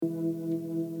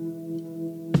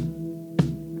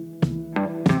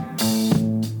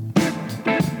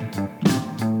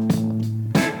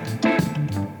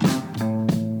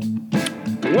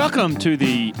Welcome to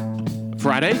the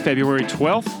Friday, February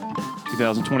 12th,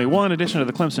 2021 edition of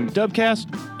the Clemson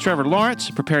Dubcast. Trevor Lawrence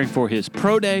preparing for his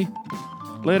pro day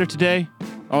later today.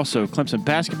 Also, Clemson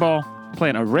basketball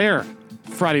playing a rare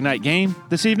Friday night game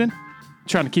this evening.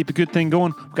 Trying to keep a good thing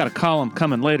going. We've got a column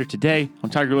coming later today on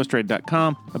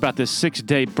TigerIllustrated.com about this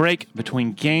 6-day break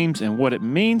between games and what it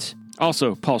means.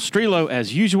 Also, Paul Strelo,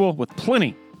 as usual, with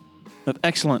plenty of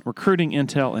excellent recruiting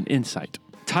intel and insight.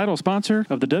 Title sponsor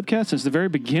of the Dubcast since the very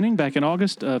beginning, back in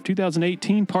August of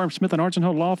 2018, Parham Smith &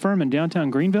 Archenhold Law Firm in downtown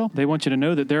Greenville. They want you to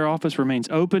know that their office remains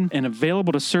open and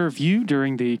available to serve you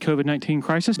during the COVID-19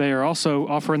 crisis. They are also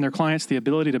offering their clients the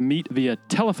ability to meet via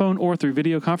telephone or through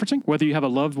video conferencing. Whether you have a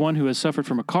loved one who has suffered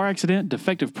from a car accident,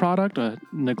 defective product, a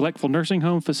neglectful nursing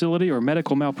home facility, or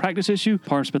medical malpractice issue,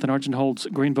 Parham Smith & Archenhold's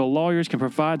Greenville lawyers can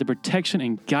provide the protection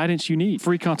and guidance you need.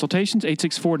 Free consultations,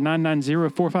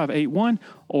 864-990-4581,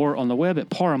 or on the web at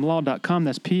parhamlaw.com.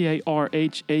 That's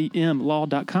Parham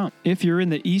law.com. If you're in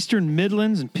the Eastern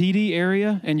Midlands and PD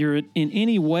area and you're in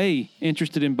any way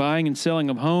interested in buying and selling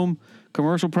a home,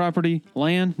 commercial property,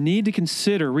 land, need to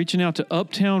consider reaching out to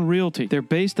Uptown Realty. They're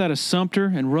based out of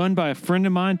Sumter and run by a friend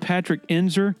of mine, Patrick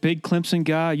Enzer, big Clemson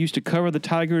guy, used to cover the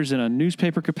Tigers in a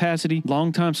newspaper capacity,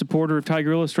 longtime supporter of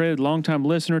Tiger Illustrated, longtime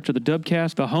listener to the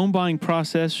Dubcast. The home buying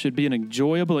process should be an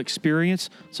enjoyable experience,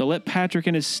 so let Patrick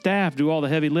and his staff do all the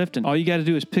heavy lifting. All you got to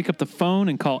do is pick up the phone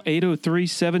and call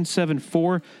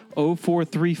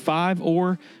 803-774-0435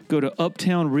 or go to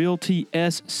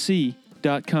uptownrealtysc.com.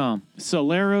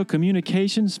 Celero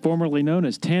Communications, formerly known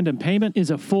as Tandem Payment, is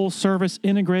a full-service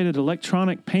integrated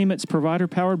electronic payments provider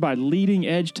powered by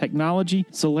leading-edge technology.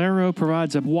 Celero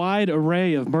provides a wide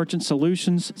array of merchant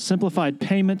solutions, simplified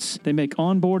payments. They make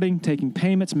onboarding, taking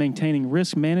payments, maintaining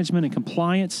risk management and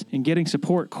compliance, and getting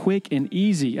support quick and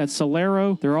easy. At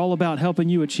Celero, they're all about helping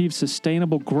you achieve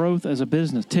sustainable growth as a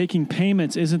business. Taking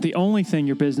payments isn't the only thing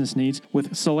your business needs.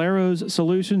 With Celero's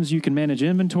solutions, you can manage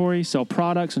inventory, sell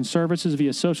products and services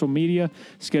via social media,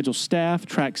 schedule staff,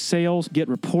 track sales, get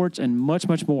reports, and much,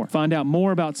 much more. Find out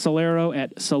more about Celero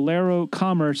at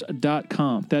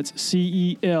celerocommerce.com. That's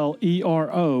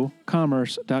CELERO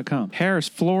commerce.com. Harris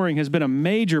Flooring has been a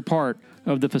major part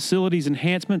of the facilities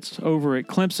enhancements over at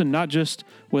Clemson, not just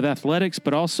with athletics,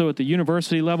 but also at the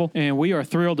university level. And we are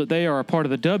thrilled that they are a part of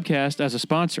the Dubcast as a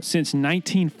sponsor. Since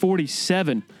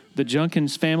 1947, the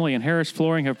Junkins family and Harris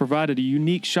Flooring have provided a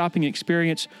unique shopping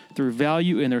experience through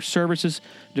value in their services,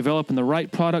 developing the right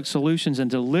product solutions,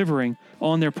 and delivering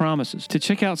on their promises. To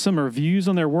check out some reviews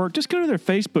on their work, just go to their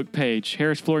Facebook page,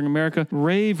 Harris Flooring America.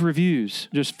 Rave reviews,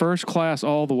 just first class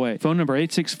all the way. Phone number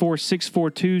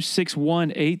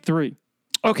 864-642-6183.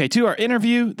 Okay, to our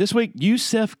interview this week,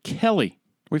 Yusef Kelly.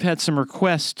 We've had some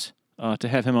requests to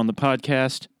have him on the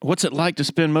podcast. What's it like to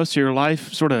spend most of your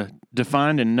life sort of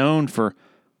defined and known for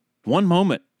one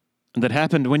moment that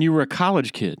happened when you were a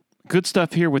college kid? Good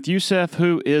stuff here with Yusef,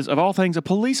 who is, of all things, a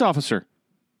police officer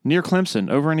near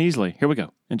Clemson over in Easley. Here we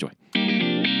go. Enjoy.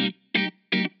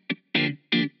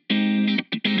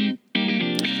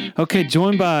 Okay,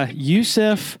 joined by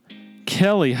Yusef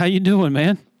Kelly. How you doing,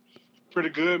 man? Pretty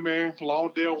good, man.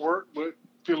 Long day of work, but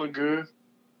feeling good.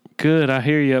 Good, I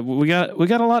hear you. We got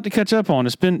a lot to catch up on.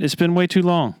 It's been way too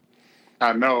long.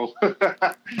 I know.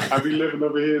 I be living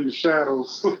over here in the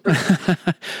shadows.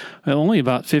 Well, only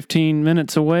about 15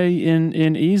 minutes away in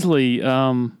Easley.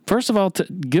 First of all,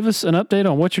 give us an update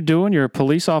on what you're doing. You're a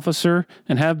police officer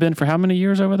and have been for how many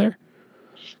years over there?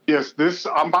 Yes,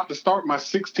 I'm about to start my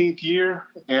 16th year,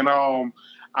 and I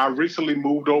recently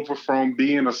moved over from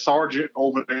being a sergeant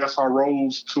over the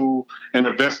SROs to an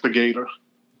investigator.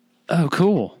 Oh,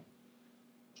 cool.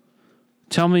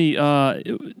 Tell me,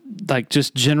 like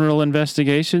just general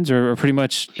investigations or pretty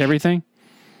much everything?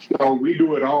 So we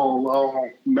do it all.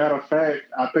 Matter of fact,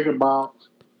 I think about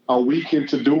a week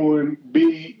into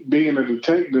being a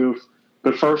detective,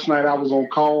 the first night I was on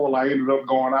call, I ended up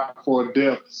going out for a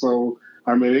death. So,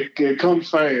 I mean, it comes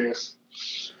fast.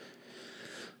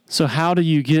 So how do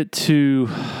you get to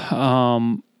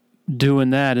doing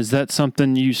that? Is that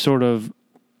something you sort of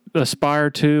aspire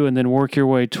to and then work your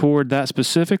way toward that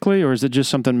specifically, or is it just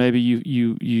something maybe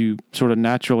you sort of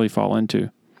naturally fall into?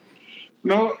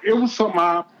 No, it was something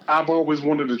I've always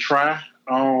wanted to try.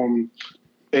 And,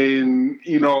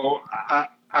 you know, I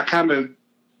kind of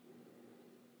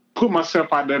put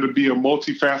myself out there to be a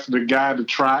multifaceted guy to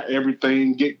try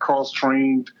everything, get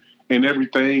cross-trained and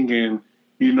everything. And,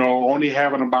 you know, only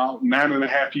having about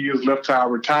 9.5 years left till I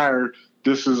retire,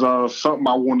 this is something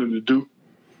I wanted to do.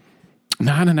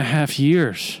 9.5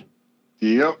 years.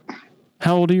 Yep.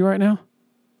 How old are you right now?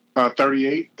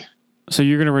 38. So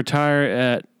you're going to retire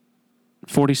at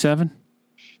 47?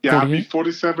 Yeah, I'll be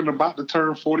 47, about to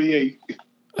turn 48.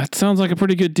 That sounds like a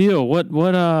pretty good deal.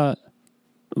 Looking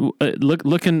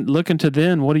to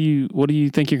then, what do you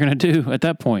think you're going to do at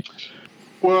that point?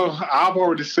 Well, I've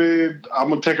already said I'm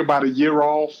going to take about a year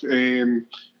off, and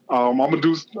I'm going to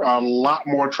do a lot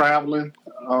more traveling.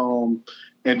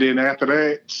 And then after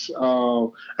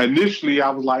that, initially I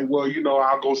was like, well,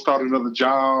 I'll go start another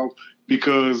job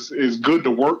because it's good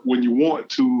to work when you want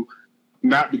to,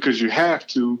 not because you have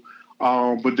to.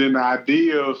 But then the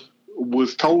idea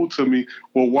was told to me,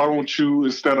 well, why don't you,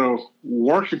 instead of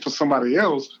working for somebody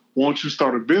else, why don't you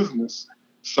start a business?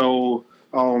 So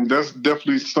that's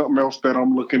definitely something else that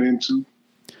I'm looking into.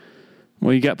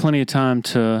 Well, you got plenty of time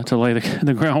to lay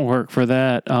the groundwork for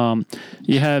that.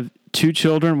 You have 2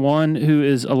 children, one who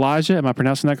is Elijah. Am I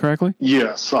pronouncing that correctly?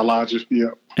 Yes, Elijah, yeah.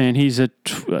 And he's a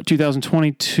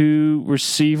 2022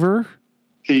 receiver?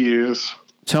 He is.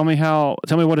 Tell me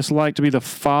what it's like to be the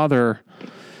father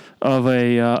of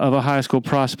a high school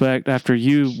prospect after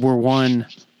you were one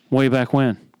way back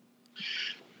when.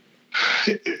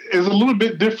 It's a little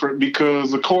bit different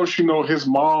because, of course, his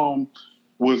mom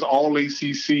was all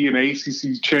ACC and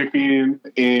ACC champion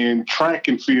in track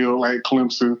and field at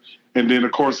Clemson. And then,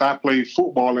 of course, I played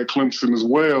football at Clemson as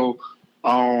well.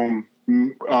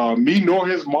 Me nor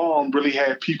his mom really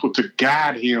had people to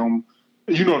guide him,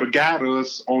 to guide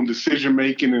us on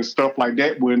decision-making and stuff like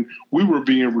that when we were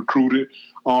being recruited.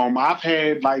 I've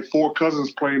had 4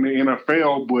 cousins playing in the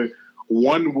NFL, but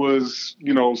one was,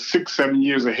 6-7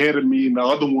 years ahead of me, and the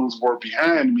other ones were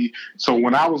behind me. So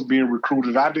when I was being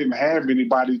recruited, I didn't have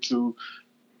anybody to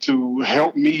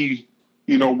help me,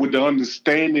 with the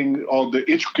understanding of the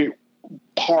intricate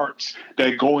parts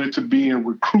that go into being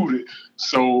recruited.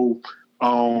 So,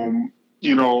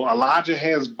 Elijah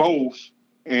has both,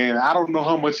 and I don't know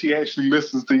how much he actually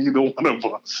listens to either one of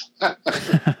us. But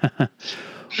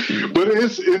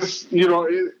it's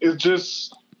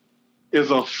just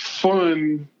a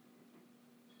fun.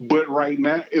 But right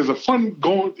now, it's fun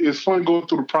going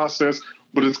through the process.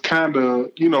 But it's kind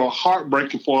of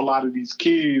heartbreaking for a lot of these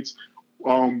kids,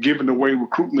 given the way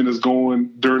recruitment is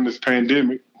going during this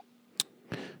pandemic.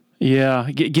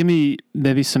 Yeah, give me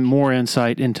maybe some more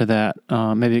insight into that.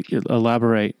 Maybe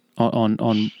elaborate on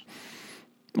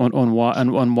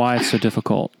why it's so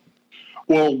difficult.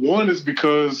 Well, one is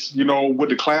because, with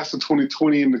the class of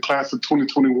 2020 and the class of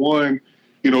 2021,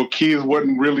 kids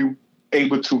wasn't really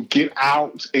able to get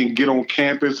out and get on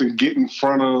campus and get in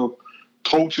front of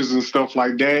coaches and stuff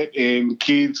like that. And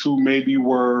kids who maybe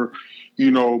were,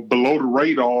 below the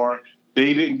radar,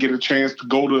 they didn't get a chance to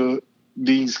go to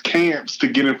these camps to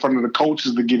get in front of the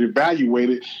coaches to get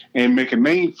evaluated and make a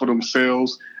name for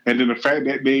themselves. And then the fact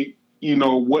that they,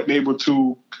 wasn't able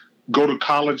to go to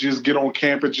colleges, get on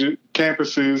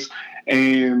campuses,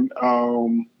 and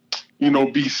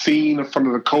be seen in front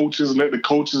of the coaches, let the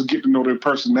coaches get to know their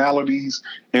personalities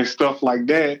and stuff like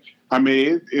that. I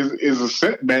mean, it is a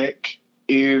setback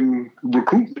in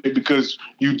recruitment because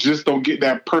you just don't get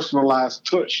that personalized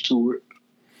touch to it.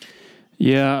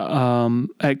 Yeah,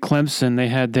 at Clemson, they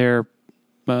had their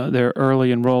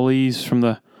early enrollees from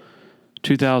the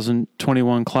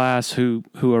 2021 class who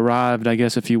arrived, I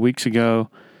guess, a few weeks ago.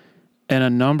 And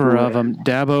a number of them,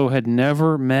 Dabo had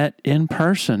never met in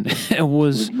person. It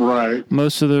was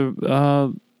most of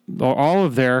the, or all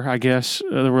of their, I guess,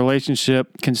 the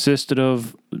relationship consisted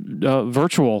of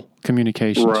virtual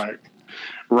communications.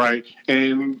 Right.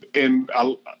 And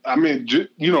I mean,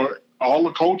 all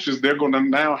the coaches, they're going to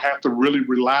now have to really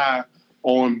rely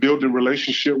on building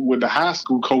relationship with the high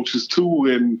school coaches too,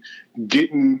 and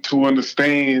getting to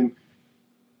understand,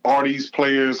 are these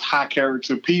players high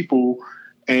character people?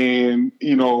 And,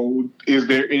 is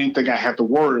there anything I have to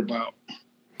worry about?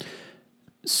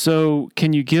 So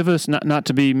can you give us, not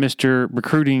to be Mr.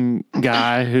 Recruiting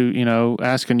guy who,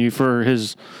 asking you for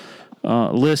his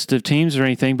list of teams or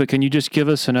anything, but can you just give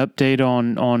us an update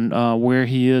on where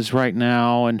he is right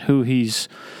now and who he's,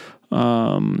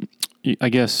 I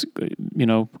guess,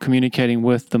 communicating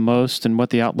with the most and what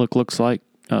the outlook looks like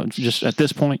just at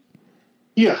this point?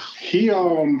 Yeah, he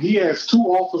has 2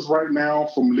 offers right now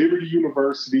from Liberty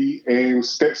University and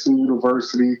Stetson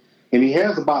University, and he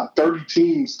has about 30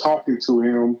 teams talking to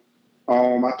him.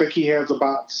 I think he has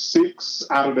about 6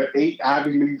 out of the 8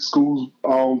 Ivy League schools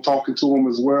talking to him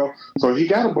as well. So he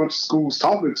got a bunch of schools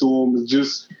talking to him. It's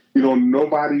just,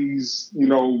 nobody's,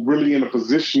 really in a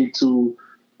position to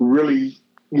really,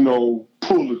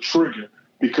 pull the trigger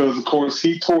because, of course,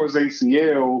 he tore his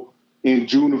ACL in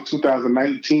June of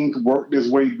 2019, worked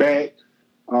his way back,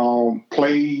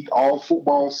 played all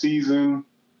football season,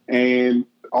 and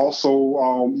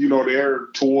also, they're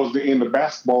towards the end of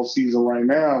basketball season right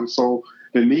now. So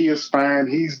The knee is fine.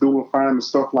 He's doing fine and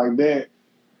stuff like that.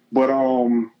 But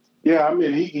yeah, I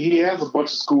mean, he has a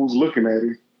bunch of schools looking at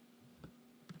him.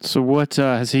 So what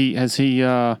has he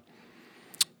been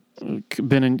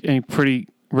in any pretty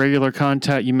regular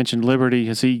contact? You mentioned Liberty.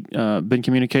 Has he been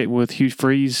communicating with Hugh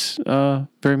Freeze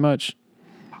very much?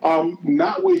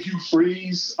 Not with Hugh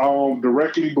Freeze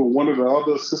directly, but one of the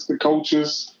other assistant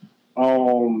coaches.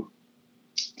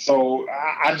 So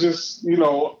I just,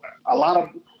 a lot of,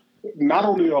 not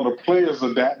only are the players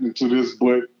adapting to this,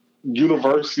 but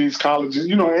universities,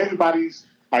 colleges, everybody's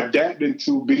adapting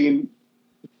to being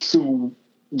to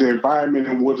the environment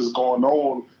and what is going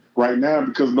on right now,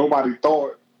 because nobody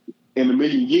thought in a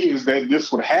million years that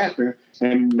this would happen.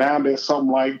 And now that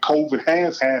something like COVID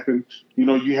has happened,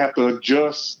 you have to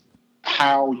adjust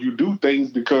how you do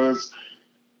things, because,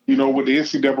 with the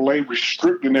NCAA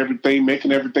restricting everything,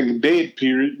 making everything a dead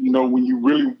period, when you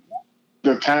really,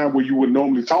 the time where you would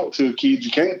normally talk to a kid,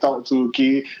 you can't talk to a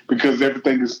kid because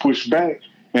everything is pushed back.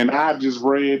 And I just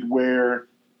read where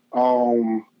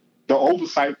the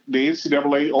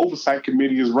NCAA oversight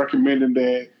committee is recommending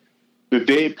that the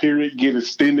dead period get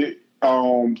extended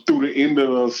through the end of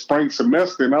the spring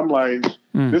semester. And I'm like,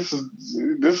 this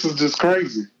is just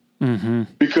crazy. Mm-hmm.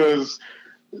 Because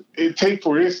take,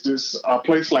 for instance, a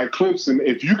place like Clemson,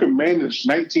 if you can manage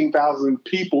 19,000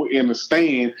 people in a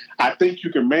stand, I think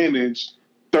you can manage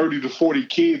 30 to 40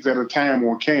 kids at a time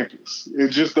on campus. It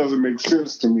just doesn't make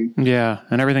sense to me. Yeah,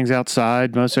 and everything's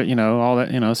outside, most of, all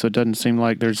that, so it doesn't seem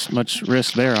like there's much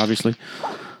risk there, obviously.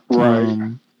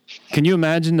 Right. Can you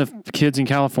imagine the kids in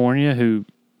California who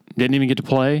didn't even get to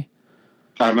play?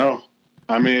 I know.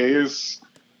 I mean,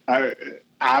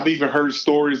 I've even heard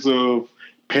stories of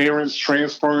parents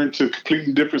transferring to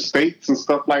completely different states and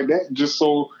stuff like that, just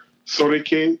so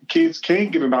kids can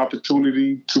get an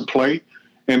opportunity to play,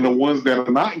 and the ones that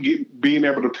are not being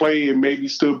able to play and maybe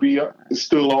still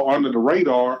are under the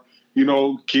radar,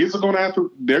 kids are going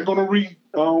to they're going to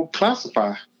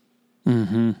reclassify.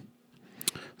 Mm-hmm.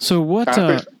 So what?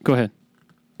 Go ahead.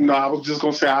 No, I was just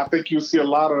going to say, I think you'll see a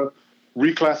lot of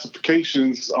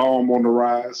reclassifications on the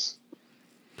rise.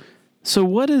 So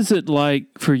what is it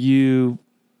like for you?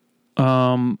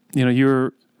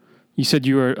 You said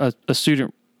you were a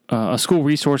student, a school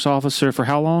resource officer for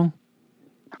how long?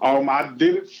 I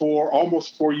did it for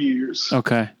almost 4 years.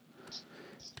 Okay.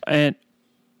 And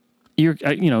you're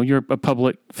a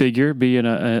public figure, being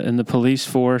in the police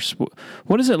force.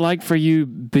 What is it like for you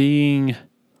being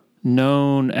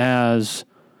known as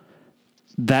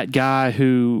that guy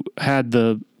who had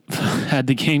the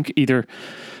game either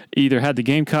had the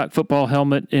Gamecock football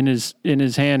helmet in his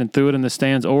hand and threw it in the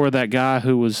stands, or that guy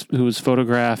who was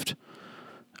photographed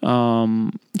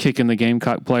kicking the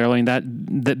Gamecock player? I mean,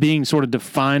 that being sort of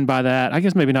defined by that, I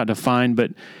guess maybe not defined,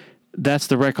 but that's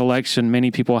the recollection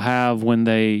many people have when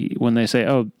they say,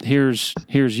 "Oh, here's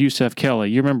Yusef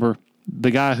Kelly." You remember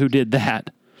the guy who did that,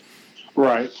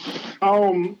 right?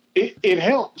 It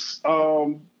helps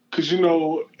because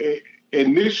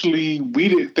initially we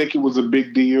didn't think it was a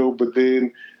big deal, but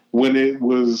then when it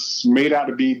was made out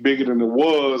to be bigger than it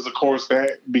was, of course,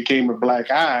 that became a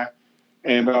black eye.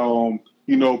 And,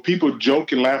 people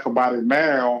joke and laugh about it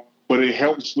now, but it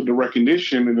helps with the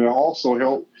recognition. And it also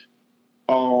helped.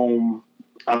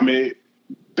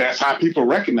 That's how people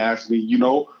recognize me,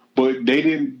 but they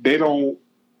didn't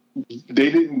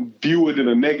view it in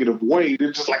a negative way.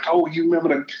 They're just like, oh, you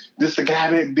remember the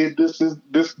guy that did this. And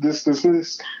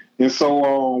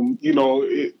so,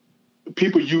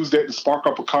 people use that to spark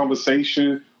up a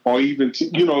conversation, or even to,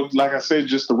 like I said,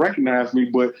 just to recognize me.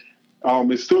 But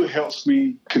it still helps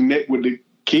me connect with the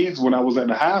kids when I was at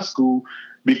the high school,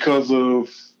 because of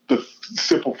the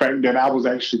simple fact that I was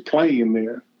actually playing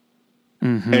there.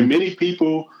 Mm-hmm. And many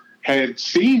people had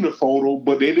seen the photo,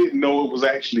 but they didn't know it was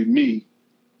actually me.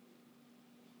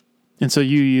 And so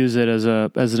you use it as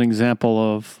an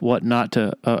example of what not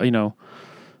to,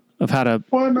 of how to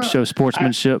show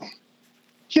sportsmanship.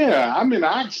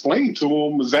 I explained to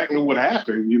them exactly what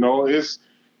happened.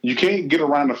 You can't get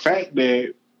around the fact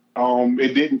that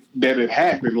it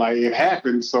happened. Like, it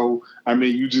happened. So,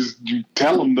 you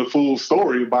tell them the full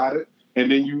story about it.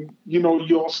 And then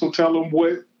you also tell them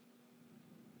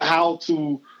how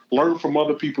to learn from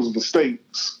other people's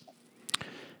mistakes.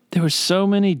 There were so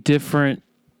many different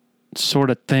sort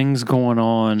of things going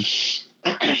on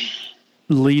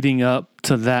leading up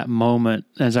to that moment,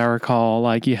 as I recall.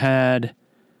 Like, you had,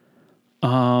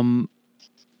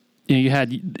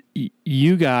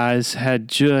 you guys had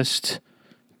just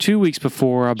 2 weeks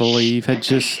before, I believe, had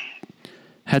just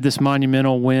had this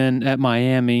monumental win at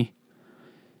Miami,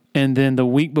 and then the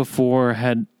week before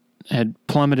had had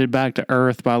plummeted back to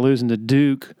earth by losing to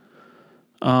Duke.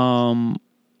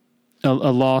 A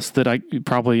loss that I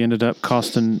probably ended up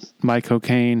costing Mike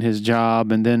O'Kane his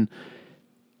job. And then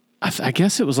I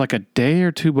guess it was like a day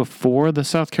or two before the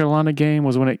South Carolina game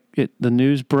was when the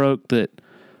news broke that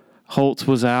Holtz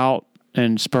was out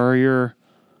and Spurrier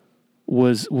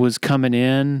was coming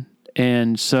in.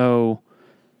 And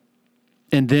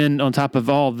then on top of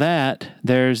all that,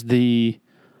 there's the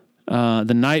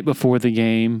night before the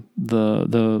game,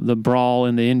 the brawl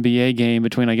in the NBA game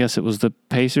between, I guess it was the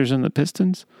Pacers and the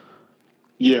Pistons.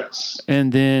 Yes.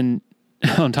 And then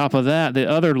on top of that, the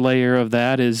other layer of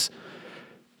that is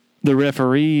the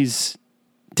referees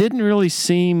didn't really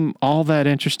seem all that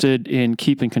interested in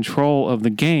keeping control of the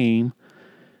game.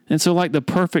 And so, like, the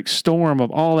perfect storm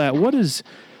of all that, what is,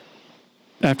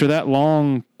 after that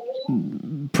long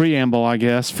preamble, I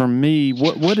guess, from me,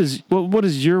 what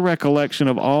is your recollection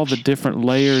of all the different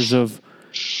layers of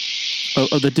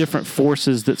the different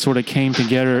forces that sort of came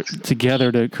together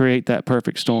to create that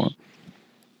perfect storm?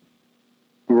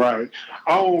 Right.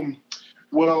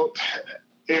 Well,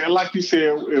 like you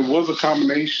said, it was a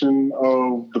combination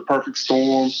of the perfect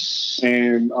storm,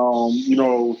 and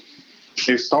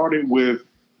it started with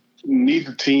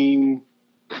neither team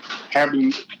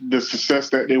having the success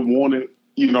that they wanted,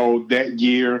 that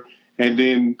year. And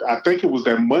then I think it was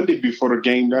that Monday before the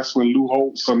game, that's when Lou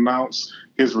Holtz announced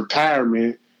his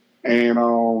retirement. And,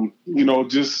 I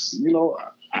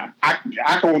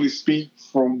can only speak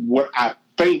from what I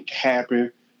think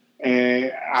happened.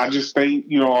 And I just think,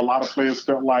 a lot of players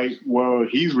felt like, well,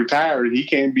 he's retired. He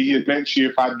can't be here next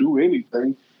year if I do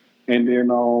anything. And then,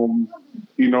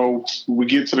 we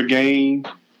get to the game.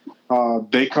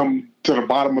 They come to the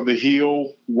bottom of the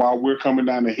hill while we're coming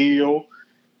down the hill.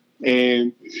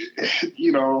 And,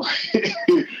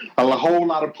 a whole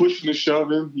lot of pushing and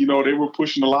shoving. They were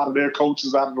pushing a lot of their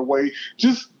coaches out of the way.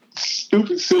 Just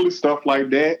stupid, silly stuff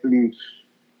like that. And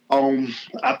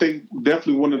I think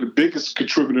definitely one of the biggest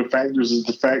contributing factors is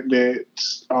the fact that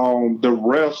the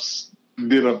refs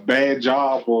did a bad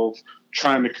job of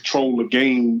trying to control the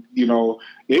game.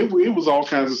 It was all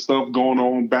kinds of stuff going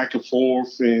on back and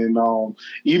forth. And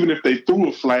even if they threw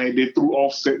a flag, they threw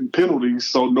offsetting penalties,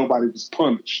 so nobody was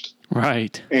punished.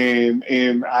 Right.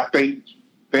 And I think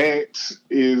that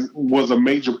was a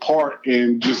major part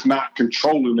in just not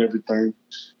controlling everything.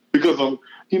 Because, a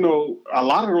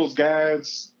lot of those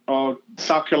guys,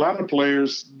 South Carolina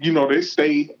players, they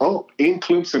stayed up in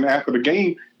Clemson after the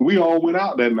game. We all went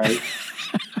out that night.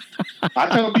 I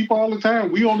tell people all the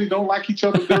time, we only don't like each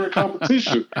other during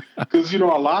competition because, a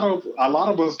lot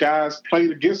of us guys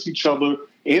played against each other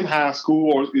in high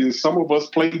school, or some of us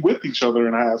played with each other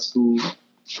in high school.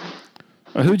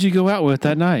 Who'd you go out with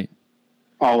that night?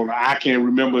 Oh, I can't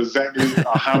remember exactly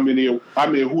how many. Who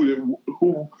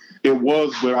it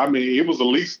was, but it was at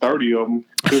least 30 of them.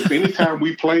 Because anytime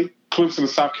we play, Clemson and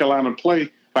South Carolina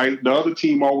play, like the other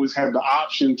team always had the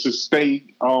option to stay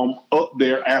up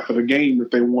there after the game if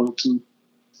they wanted to.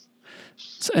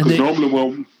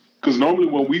 Because normally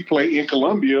when we play in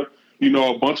Columbia,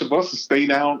 a bunch of us stay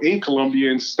down in Columbia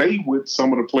and stay with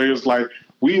some of the players. Like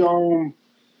we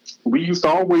used to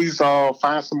always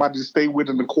find somebody to stay with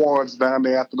in the quads down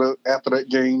there after that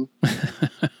game.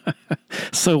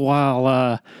 So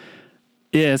while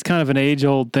it's kind of an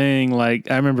age-old thing.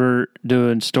 Like I remember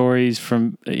doing stories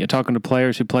from talking to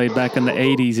players who played back in the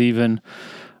 80s even,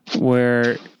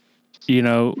 where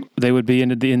they would be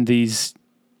in these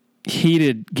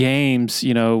heated games,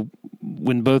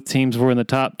 when both teams were in the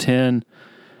top 10,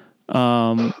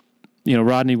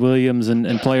 Rodney Williams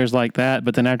and players like that.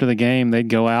 But then after the game, they'd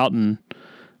go out and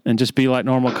just be like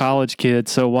normal college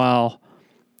kids. So while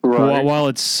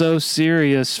it's so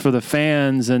serious for the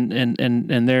fans and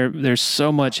there's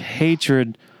so much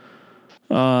hatred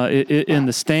in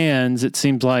the stands, it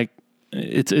seems like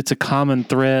it's a common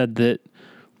thread that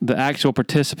the actual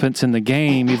participants in the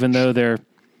game, even though they're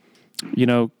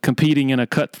competing in a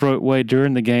cutthroat way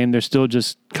during the game, they're still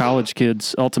just college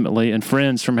kids ultimately and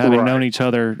friends from having known each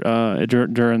other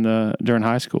during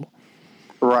high school.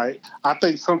 Right. I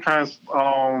think sometimes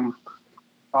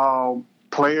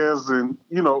players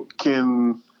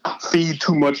can feed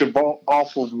too much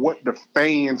off of what the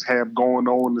fans have going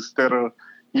on instead of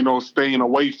staying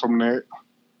away from that.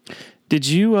 Did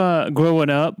you growing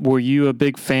up? Were you a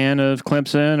big fan of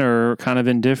Clemson or kind of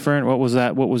indifferent? What was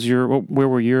that? Where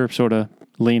were your sort of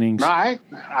leanings? No, I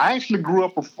actually grew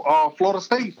up a Florida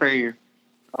State fan.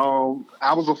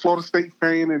 I was a Florida State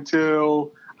fan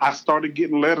until I started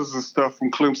getting letters and stuff from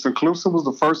Clemson. Clemson was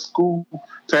the first school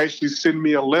to actually send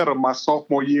me a letter my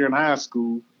sophomore year in high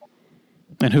school.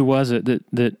 And who was it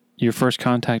that your first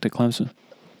contact at Clemson?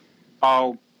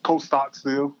 Coach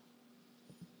Stockstill.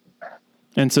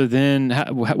 And so then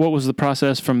what was the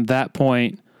process from that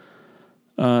point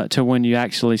to when you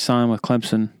actually signed with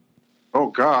Clemson? Oh,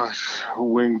 gosh.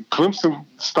 When Clemson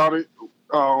started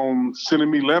sending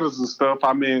me letters and stuff,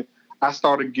 I mean, I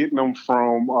started getting them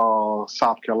from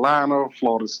South Carolina,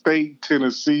 Florida State,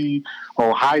 Tennessee,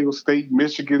 Ohio State,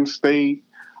 Michigan State,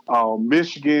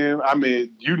 Michigan. I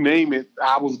mean, you name it,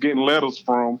 I was getting letters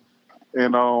from.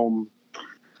 And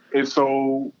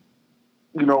so,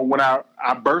 you know, when I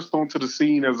burst onto the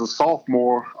scene as a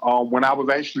sophomore, when I was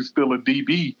actually still a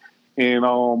DB, and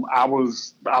I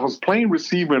was playing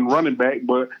receiver and running back,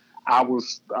 but I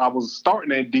was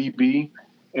starting at DB,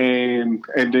 and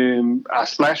then I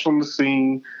splashed on the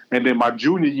scene. And then my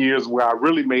junior years, where I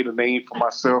really made a name for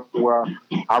myself, where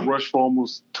I rushed for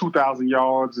almost 2,000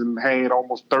 yards and had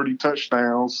almost 30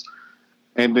 touchdowns.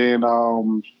 And then,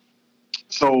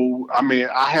 so I mean,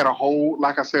 I had a whole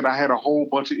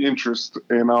bunch of interest.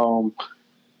 And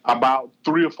about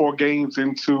 3 or 4 games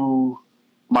into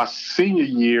my senior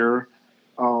year,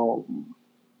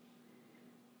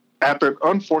 after an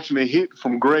unfortunate hit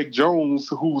from Greg Jones,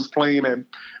 who was playing at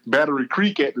Battery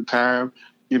Creek at the time,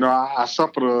 you know, I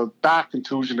suffered a thigh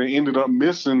contusion and ended up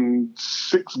missing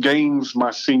 6 games my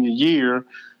senior year.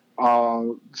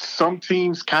 Some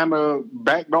teams kind of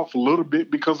backed off a little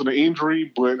bit because of the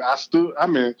injury, but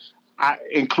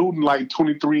including like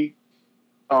 23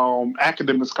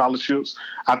 academic scholarships,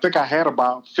 I think I had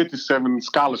about 57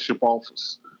 scholarship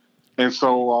offers. And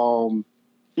so,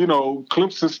 you know,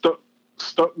 Clemson stuck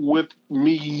with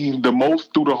me the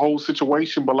most through the whole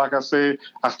situation. But like I said,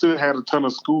 I still had a ton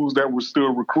of schools that were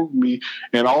still recruiting me.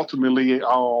 And ultimately,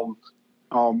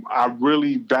 I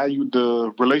really valued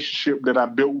the relationship that I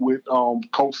built with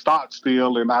Coach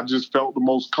Stockstill, and I just felt the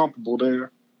most comfortable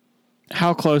there.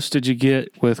 How close did you get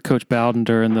with Coach Bowden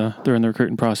during the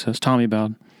recruiting process, Tommy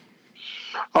Bowden?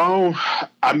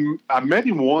 I met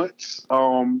him once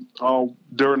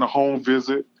during a home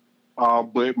visit,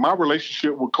 but my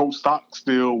relationship with Coach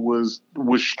Stockstill was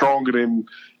stronger than,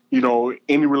 you know,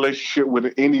 any relationship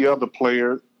with any other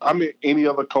player. I mean, any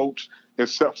other coach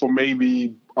except for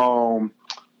maybe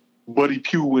Buddy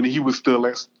Pugh when he was still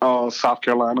at South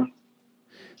Carolina.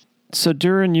 So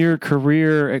during your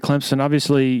career at Clemson,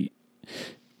 obviously,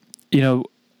 you know,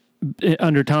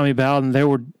 under Tommy Bowden, there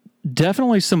were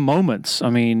definitely some moments,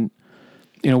 I mean,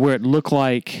 you know, where it looked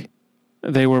like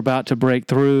they were about to break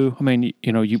through. I mean,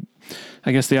 you know,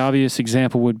 I guess the obvious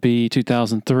example would be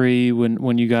 2003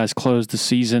 when you guys closed the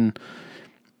season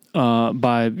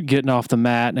by getting off the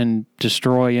mat and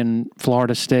destroying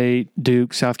Florida State,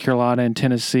 Duke, South Carolina, and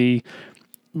Tennessee.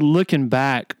 Looking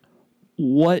back,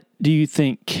 what do you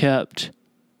think kept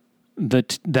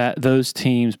those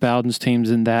teams, Bowden's teams,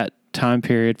 in that time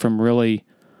period from really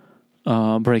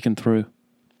breaking through?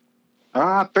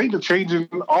 I think the changing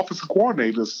offensive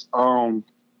coordinators,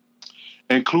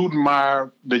 including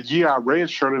the year I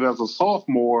redshirted as a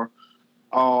sophomore.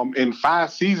 In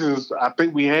 5 seasons, I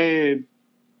think we had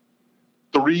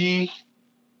 3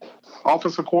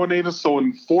 offensive coordinators. So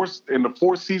in the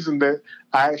 4th season that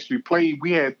I actually played,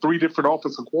 we had 3 different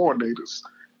offensive coordinators,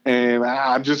 and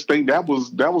I just think that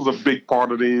was a big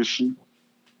part of the issue.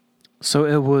 So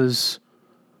it was,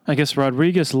 I guess,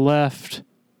 Rodriguez left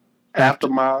after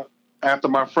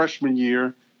my freshman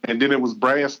year, and then it was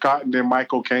Brad Scott and then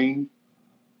Michael Caine.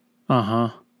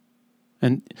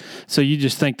 And so you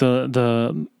just think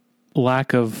the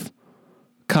lack of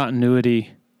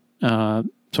continuity,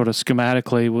 sort of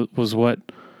schematically, was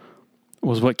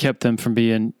what kept them from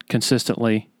being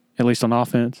consistently, at least on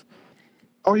offense?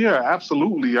 Oh yeah,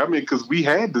 absolutely. I mean, because we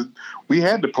had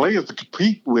the players to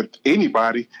compete with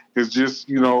anybody. It's just,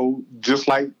 you know, just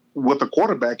like with a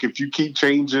quarterback, if you keep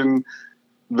changing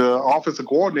the offensive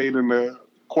coordinator and the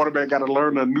quarterback got to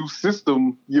learn a new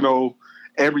system, you know,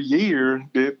 every year,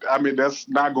 that's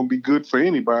not going to be good for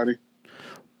anybody.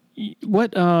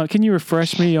 What can you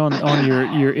refresh me on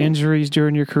your injuries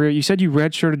during your career? You said you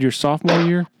redshirted your sophomore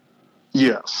year?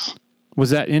 Yes. Was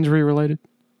that injury related?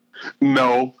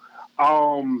 No.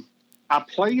 I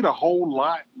played a whole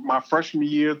lot my freshman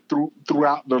year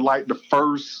throughout the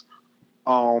first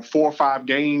 4 or 5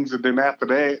 games, and then after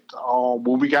that,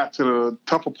 when we got to the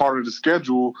tougher part of the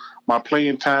schedule, my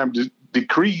playing time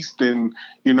decreased, and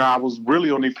you know I was really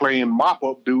only playing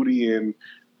mop-up duty, and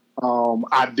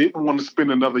I didn't want to spend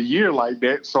another year like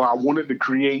that, so I wanted to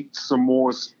create some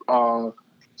more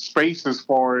space as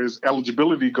far as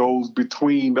eligibility goes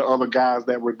between the other guys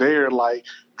that were there, like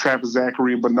Travis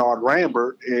Zachary and Bernard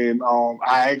Rambert, and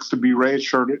I asked to be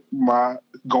redshirted.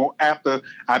 After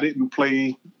I didn't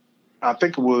play, I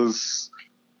think it was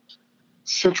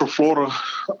Central Florida,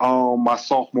 my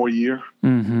sophomore year.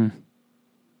 Mm-hmm.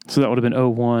 So that would have been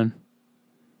 2001.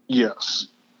 Yes.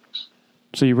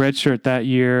 So you redshirt that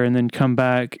year and then come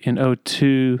back in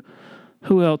 2002.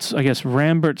 Who else? I guess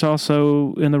Rambert's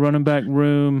also in the running back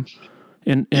room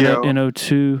in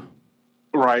 2002.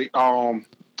 Right.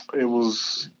 It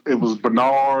was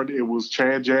Bernard, it was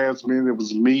Chad Jasmine, it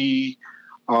was me,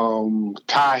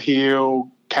 Ty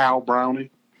Hill, Cal Browning.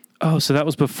 Oh, so that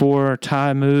was before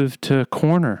Ty moved to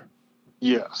corner.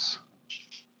 Yes.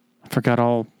 I forgot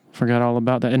all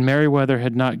about that. And Merriweather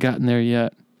had not gotten there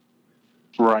yet.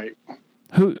 Right.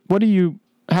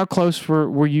 How close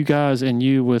were you guys and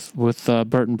you with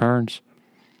Burton Burns?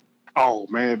 Oh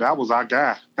man, that was our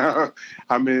guy.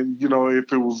 I mean,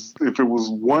 if it was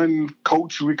one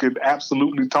coach we could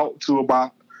absolutely talk to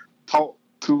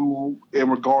in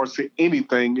regards to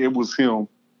anything, it was him.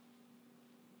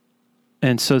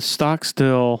 And so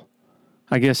Stockstill,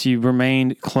 I guess you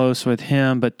remained close with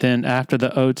him, but then after the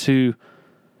 2002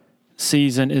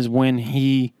 season is when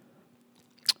he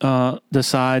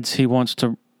decides he wants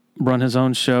to run his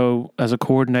own show as a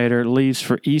coordinator, leaves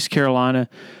for East Carolina.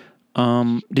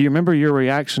 Do you remember your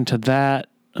reaction to that?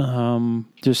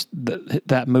 Just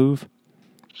that move?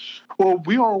 Well,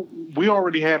 we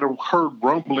already had heard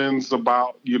rumblings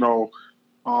about,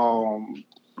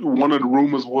 one of the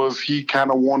rumors was he kind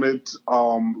of wanted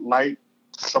like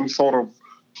some sort of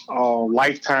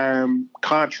lifetime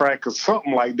contract or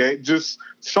something like that, just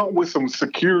something with some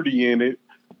security in it.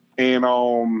 And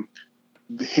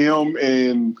him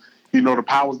and the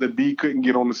powers that be couldn't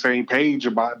get on the same page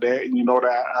about that. And that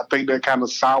I think that kind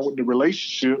of soured the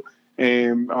relationship.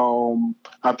 And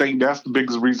I think that's the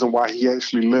biggest reason why he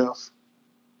actually left.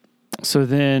 So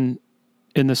then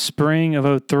in the spring of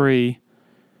 2003,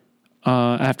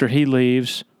 after he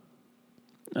leaves,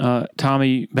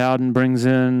 Tommy Bowden brings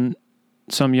in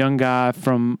some young guy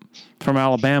from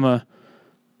Alabama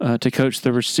to coach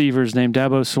the receivers named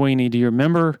Dabo Sweeney. Do you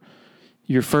remember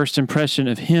your first impression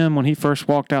of him when he first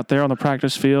walked out there on the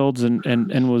practice fields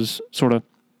and was sort of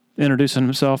introducing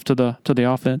himself to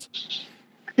the offense?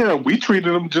 Yeah, we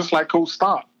treated him just like Coach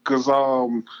Stock. Because,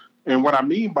 and what I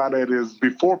mean by that is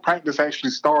before practice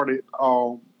actually started,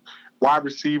 wide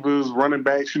receivers, running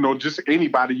backs, just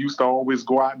anybody used to always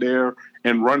go out there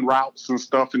and run routes and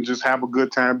stuff and just have a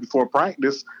good time before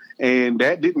practice. And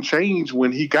that didn't change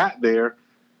when he got there.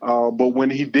 But when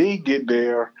he did get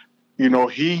there,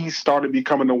 he started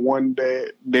becoming the one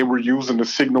that they were using to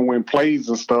signal in plays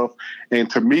and stuff. And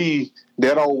to me,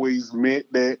 that always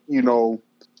meant that,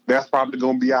 that's probably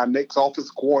going to be our next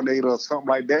offensive coordinator or something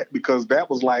like that, because that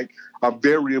was like a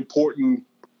very important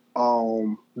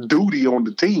duty on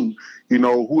the team.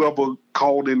 Whoever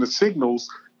called in the signals,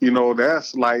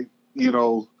 that's like,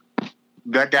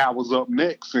 that guy was up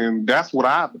next. And that's what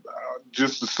I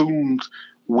just assumed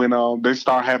when they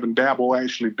start having Dabo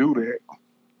actually do that.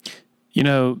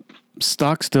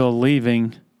 Stockstill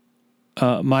leaving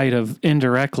might have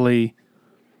indirectly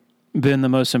been the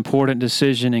most important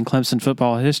decision in Clemson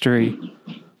football history,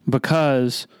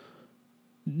 because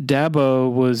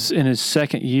Dabo was in his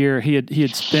second year. He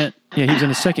was in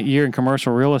his second year in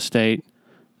commercial real estate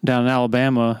down in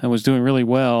Alabama and was doing really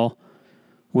well.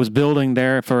 Was building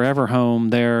their forever home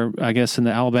there, I guess, in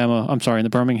the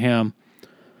Birmingham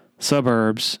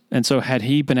suburbs. And so had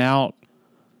he been out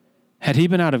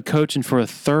of coaching for a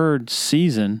third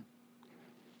season,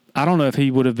 I don't know if he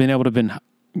would have been able to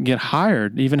get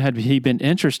hired, even had he been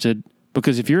interested,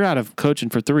 because if you're out of coaching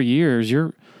for 3 years,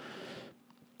 you're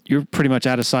pretty much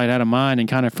out of sight, out of mind, and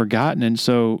kind of forgotten. And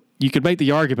so you could make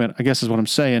the argument, I guess is what I'm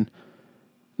saying,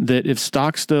 that if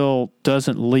Stockstill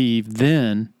doesn't leave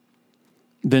then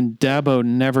Dabo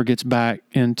never gets back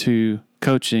into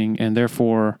coaching and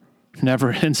therefore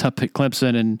never ends up at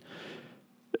Clemson and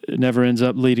never ends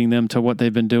up leading them to what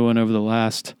they've been doing over the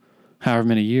last however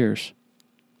many years.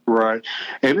 Right.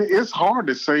 And it's hard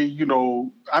to say,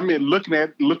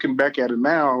 looking back at it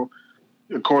now,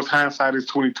 of course, hindsight is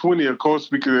 2020. Of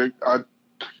course, we could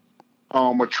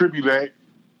attribute that,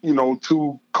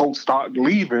 to Coach Stock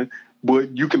leaving.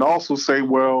 But you can also say,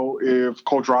 well, if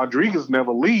Coach Rodriguez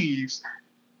never leaves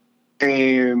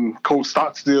and Coach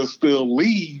Stock still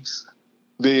leaves,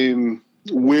 then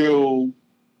will,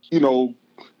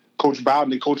 Coach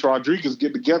Bowden and Coach Rodriguez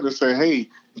get together and say, hey,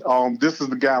 this is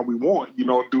the guy we want.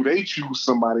 Do they choose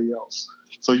somebody else?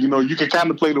 So, you can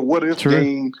kind of play the what if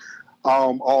game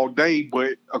all day.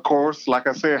 But, of course, like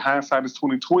I said, hindsight is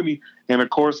 20/20. And,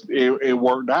 of course, it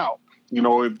worked out.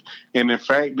 And, in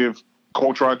fact, if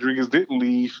Coach Rodriguez didn't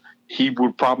leave, he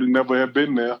would probably never have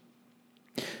been there.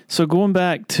 So going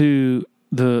back to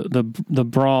the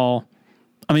brawl,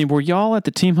 I mean, were y'all at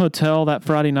the team hotel that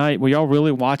Friday night? Were y'all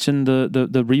really watching the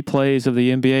replays of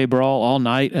the NBA brawl all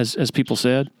night, as people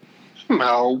said?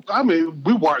 No, I mean,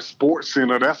 we watched Sports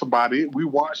Center. That's about it. We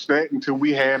watched that until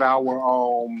we had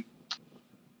our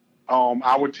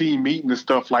team meeting and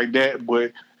stuff like that.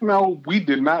 But no, we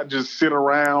did not just sit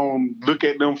around, look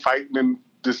at them fighting, and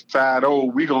decide, oh,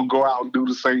 we're gonna go out and do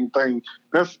the same thing.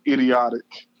 That's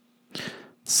idiotic.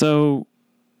 So,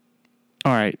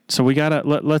 all right. So we gotta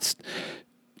let's.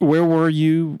 Where were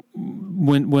you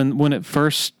when it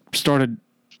first started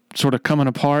sort of coming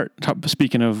apart?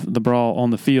 Speaking of the brawl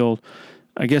on the field,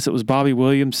 I guess it was Bobby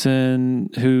Williamson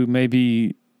who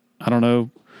maybe, I don't know,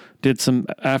 did some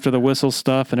after the whistle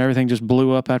stuff and everything just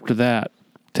blew up after that.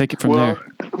 Take it from there.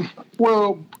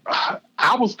 Well,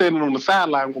 I was standing on the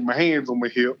sideline with my hands on my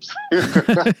hips.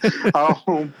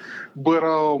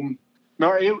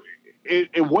 No,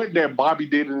 it wasn't that Bobby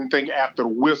did anything after the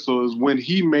whistle. Is when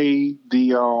he made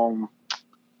the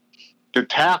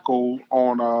tackle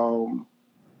on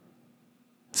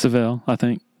Savell, I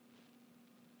think.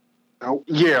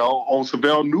 On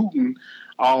Savell Newton.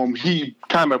 He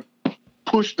kind of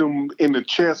pushed him in the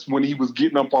chest when he was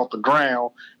getting up off the ground,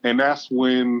 and that's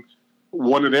when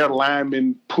one of their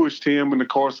linemen pushed him, and of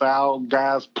course our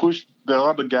guys pushed the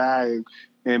other guy,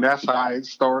 and that's how it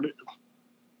started.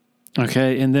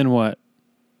 Okay, and then what?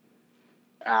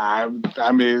 I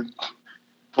mean,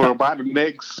 for about the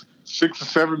next 6 or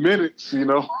 7 minutes, you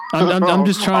know. I'm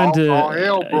just trying all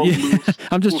hell broke loose.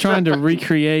 I'm just trying to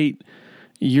recreate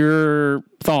your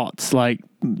thoughts, like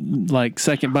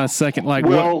second by second, like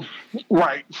well, what?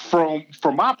 Right. From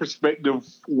my perspective,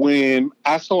 when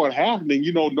I saw it happening,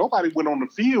 you know, nobody went on the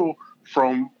field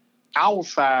from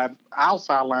outside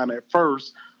line at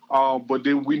first, but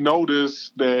then we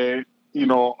noticed that, you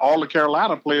know, all the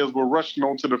Carolina players were rushing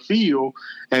onto the field,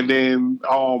 and then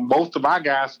most of our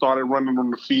guys started running on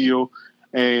the field,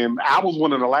 and I was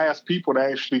one of the last people to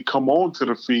actually come onto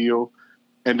the field.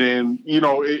 And then, you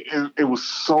know, it was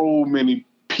so many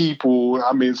people.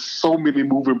 I mean, so many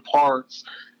moving parts,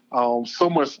 so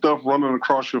much stuff running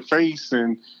across your face.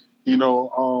 And, you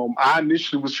know, I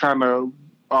initially was trying to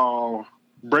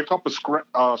break up a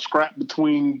scrap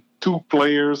between two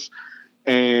players.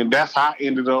 And that's how I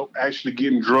ended up actually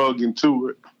getting drugged into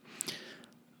it.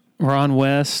 Ron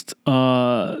West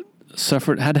had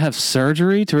to have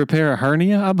surgery to repair a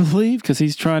hernia, I believe, because he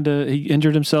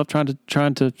injured himself trying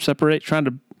to separate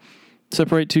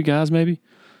two guys, maybe.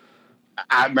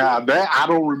 I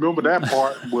don't remember that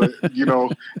part, but you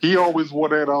know, he always wore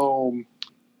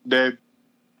that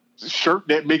shirt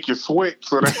that make you sweat,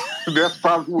 so that's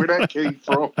probably where that came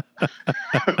from.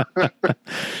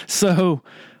 So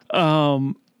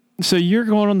you're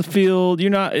going on the field.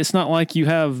 It's not like you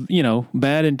have, you know,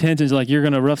 bad intentions, like you're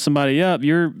going to rough somebody up.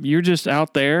 You're just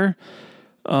out there.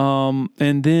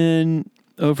 And then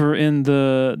over in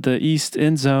the east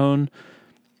end zone,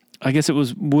 I guess it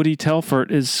was Woody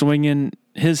Telfort is swinging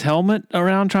his helmet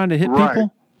around trying to hit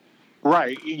people.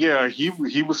 Right. Yeah.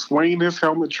 He was swinging his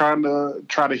helmet trying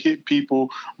to hit people,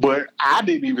 but I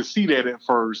didn't even see that at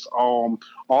first. All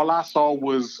I saw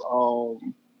was,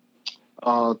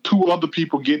 two other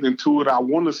people getting into it. I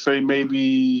want to say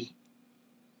maybe,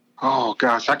 oh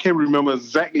gosh, I can't remember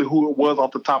exactly who it was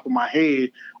off the top of my head,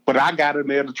 but I got in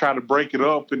there to try to break it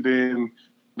up, and then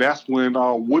that's when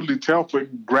Woodley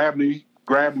Telford grabbed me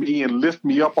and lifted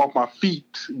me up off my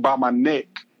feet by my neck.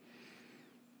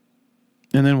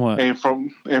 And then what? And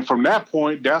from that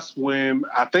point, that's when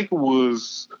I think it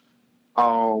was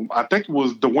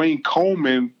Dwayne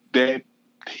Coleman that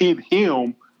hit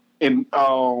him, and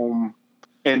I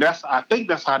think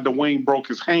that's how Dwayne broke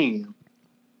his hand.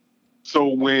 So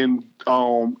when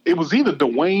it was either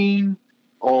Dwayne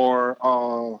or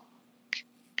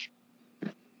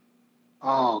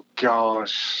oh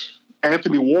gosh,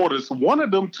 Anthony Waters, one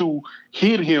of them two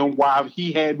hit him while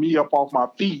he had me up off my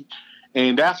feet,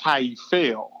 and that's how he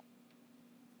fell.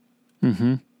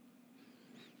 Mm-hmm.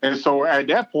 And so at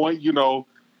that point, you know,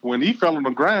 when he fell on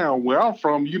the ground, where I'm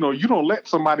from, you know, you don't let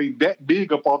somebody that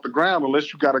big up off the ground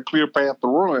unless you got a clear path to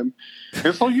run.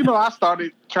 And so, you know, I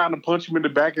started trying to punch him in the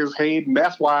back of his head, and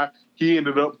that's why he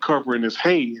ended up covering his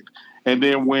head. And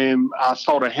then when I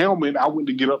saw the helmet, I went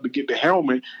to get up to get the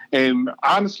helmet. And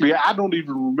honestly, I don't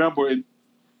even remember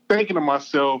thinking to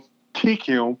myself, kick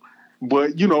him.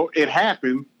 But, you know, it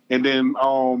happened. And then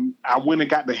I went and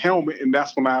got the helmet, and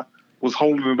that's when I was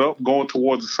holding it up, going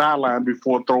towards the sideline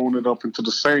before throwing it up into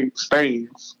the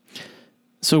stands.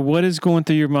 So what is going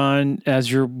through your mind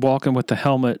as you're walking with the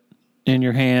helmet in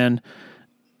your hand,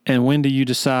 and when do you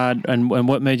decide, and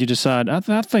what made you decide, I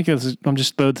think I'm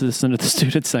just throwing this into the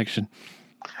student section?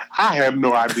 I have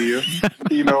no idea.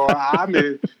 I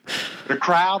mean, the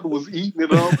crowd was eating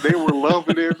it up. They were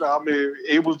loving it. I mean,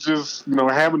 it was just,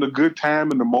 having a good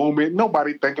time in the moment.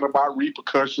 Nobody thinking about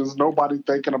repercussions. Nobody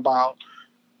thinking about,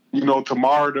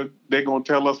 tomorrow they're going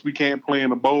to tell us we can't play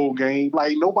in a bowl game.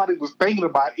 Like, nobody was thinking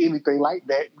about anything like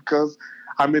that because,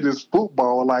 it's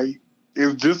football. Like,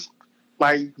 it's just,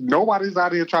 like, nobody's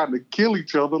out here trying to kill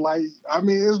each other. Like,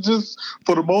 it's just,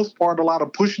 for the most part, a lot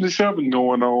of pushing and shoving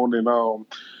going on. And,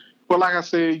 but like I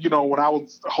said, when I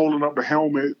was holding up the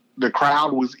helmet, the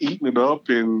crowd was eating it up.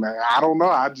 And I don't know,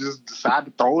 I just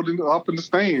decided to throw it up in the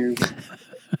stands.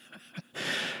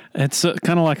 It's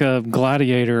kind of like a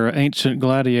gladiator, ancient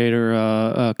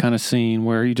gladiator kind of scene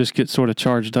where you just get sort of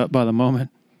charged up by the moment.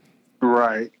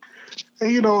 Right.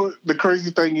 And, the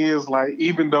crazy thing is, like,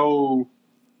 even though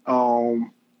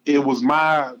it was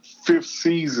my 5th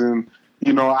season,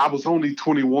 I was only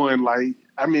 21. Like,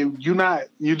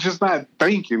 you're just not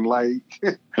thinking, like,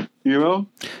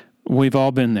 We've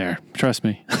all been there. Trust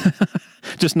me.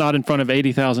 Just not in front of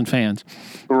 80,000 fans.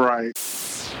 Right.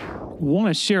 Want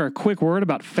to share a quick word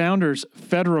about Founders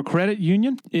Federal Credit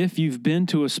Union. If you've been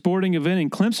to a sporting event in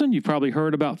Clemson, you've probably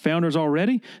heard about Founders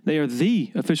already. They are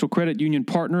the official credit union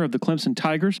partner of the Clemson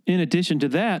Tigers. In addition to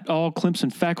that, all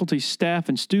Clemson faculty, staff,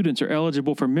 and students are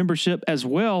eligible for membership as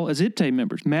well as IPTAY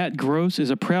members. Matt Gross is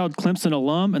a proud Clemson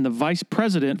alum and the vice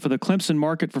president for the Clemson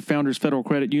market for Founders Federal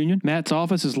Credit Union. Matt's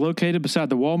office is located beside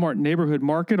the Walmart Neighborhood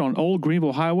Market on Old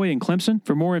Greenville Highway in Clemson.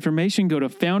 For more information, go to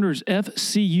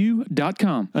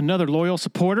foundersfcu.com. Another loyal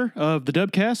supporter of the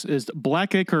Dubcast is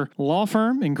Blackacre Law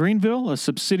Firm in Greenville, a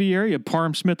subsidiary of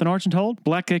Parham Smith and Archenhold.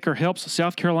 Blackacre helps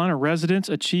South Carolina residents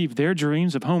achieve their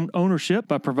dreams of home ownership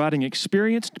by providing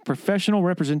experienced professional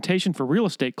representation for real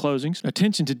estate closings.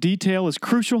 Attention to detail is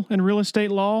crucial in real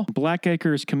estate law.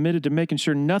 Blackacre is committed to making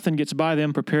sure nothing gets by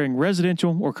them preparing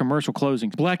residential or commercial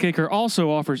closings. Blackacre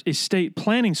also offers estate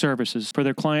planning services for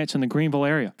their clients in the Greenville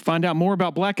area. Find out more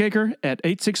about Blackacre at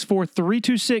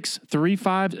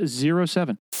 864-326-3507.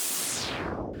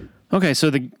 Okay, so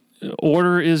the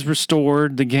order is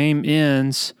restored, the game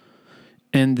ends,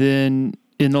 and then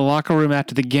in the locker room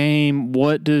after the game,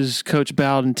 what does Coach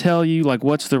Bowden tell you? Like,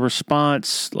 what's the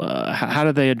response? How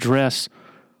do they address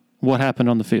what happened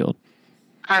on the field?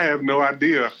 I have no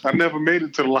idea. I never made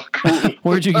it to the locker room.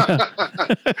 Where'd you go?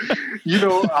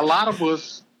 A lot of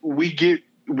us, we get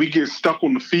stuck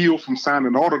on the field from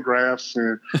signing autographs,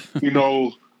 and,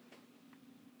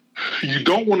 you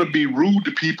don't want to be rude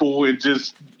to people and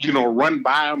just, run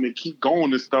by them and keep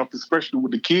going and stuff, especially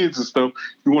with the kids and stuff.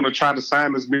 You want to try to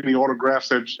sign as many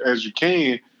autographs as you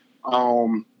can.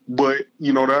 But,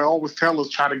 they always tell us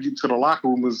try to get to the locker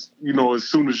room as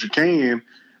soon as you can.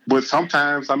 But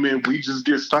sometimes, we just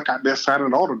get stuck out there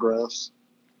signing autographs.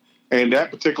 And that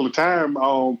particular time,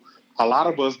 a lot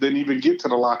of us didn't even get to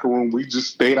the locker room. We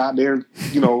just stayed out there,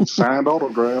 signed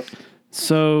autographs.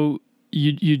 So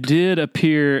you did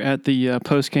appear at the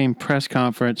post-game press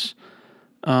conference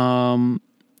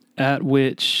at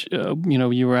which,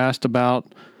 you were asked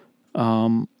about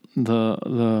the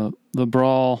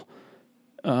brawl.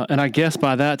 And I guess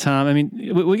by that time,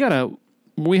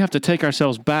 we have to take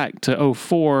ourselves back to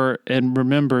 2004 and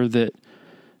remember that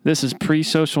this is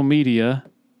pre-social media,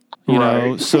 you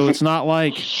know, so it's not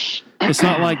like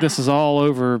this is all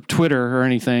over Twitter or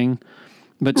anything,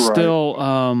 but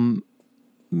still,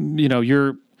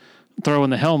 you're throwing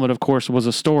the helmet, of course, was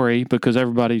a story because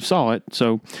everybody saw it.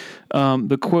 So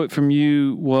the quote from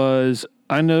you was,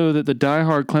 "I know that the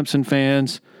diehard Clemson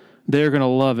fans, they're going to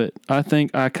love it. I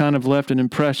think I kind of left an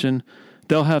impression.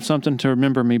 They'll have something to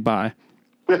remember me by."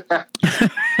 Well,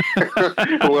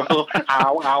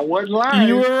 I wasn't lying.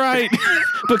 You were right,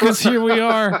 because here we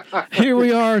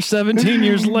are 17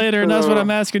 years later, and that's what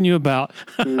I'm asking you about.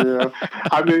 Yeah.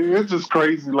 It's just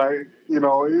crazy. Like,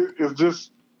 it's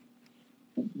just,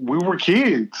 we were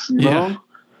kids, you know?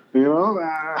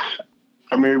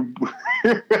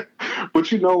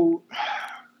 But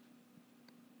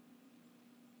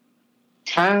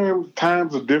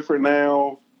times are different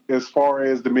now as far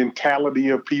as the mentality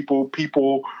of people.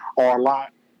 People are a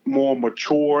lot more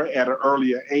mature at an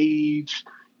earlier age.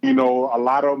 A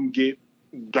lot of them get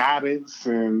guidance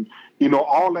and,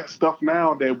 all that stuff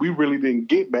now that we really didn't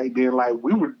get back then. Like,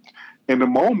 we were, in the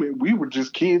moment, we were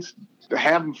just kids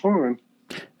having fun.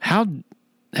 Have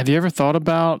you ever thought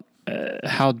about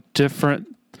how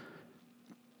different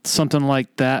something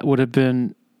like that would have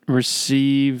been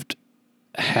received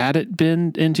had it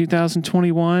been in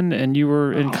 2021 and you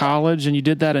were in college and you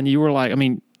did that and you were like,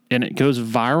 and it goes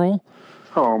viral?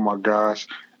 Oh my gosh.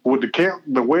 With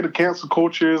the way the cancel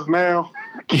culture is now,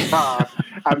 God,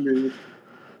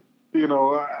 you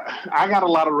know, I got a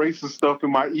lot of racist stuff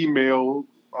in my email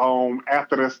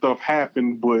after that stuff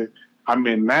happened, but I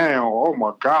mean now, oh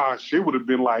my gosh, it would have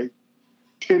been like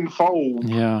tenfold.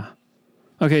 Yeah.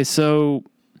 Okay, so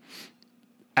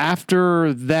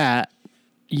after that,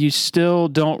 you still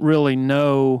don't really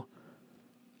know.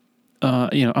 I'm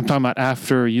talking about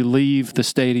after you leave the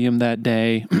stadium that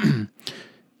day.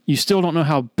 You still don't know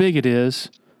how big it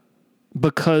is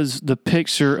because the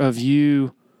picture of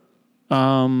you,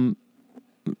 kicking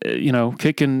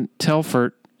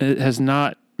Telford has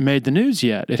not made the news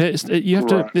yet. You have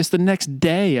to. It's the next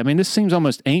day. I mean, this seems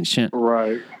almost ancient.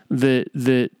 Right.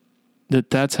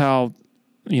 That's how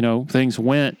things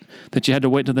went. That you had to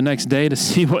wait till the next day to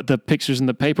see what the pictures in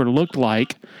the paper looked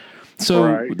like.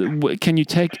 So can you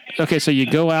take? Okay, so you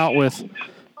go out with,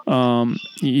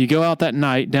 you go out that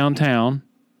night downtown,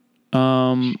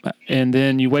 and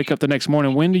then you wake up the next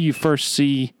morning. When do you first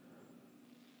see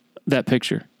that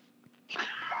picture?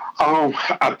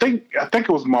 I think it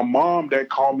was my mom that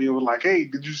called me and was like, "Hey,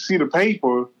 did you see the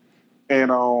paper?"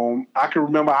 And I can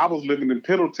remember I was living in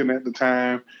Pendleton at the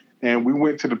time, and we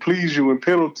went to the Please You in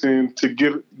Pendleton to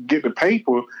get the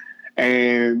paper.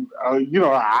 And at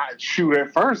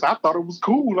first I thought it was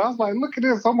cool. I was like, "Look at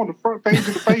this! I'm on the front page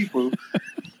of the paper."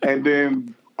 And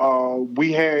then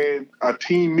we had a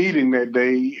team meeting that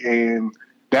day, and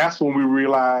that's when we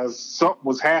realized something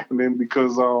was happening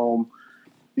because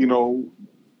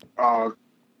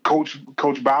Coach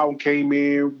Bowden came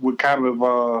in with kind of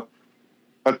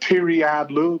a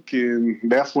teary-eyed look, and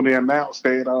that's when they announced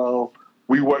that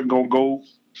we wasn't gonna go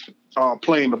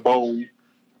play in the bowl.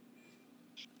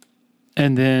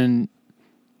 And then,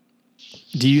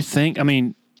 do you think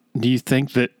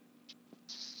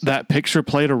that picture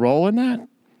played a role in that?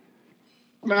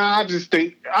 Nah, I just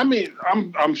think. I mean,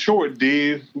 I'm sure it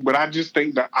did, but I just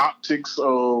think the optics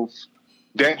of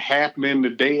that happening the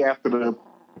day after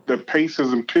the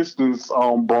Pacers and Pistons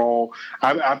brawl,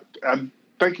 I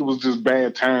think it was just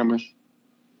bad timing.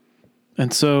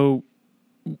 And so,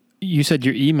 you said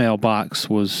your email box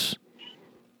was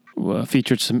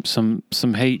featured some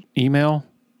hate email.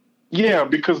 Yeah,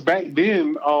 because back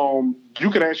then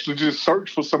you could actually just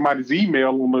search for somebody's email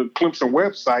on the Clemson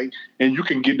website, and you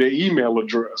can get their email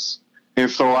address.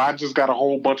 And so I just got a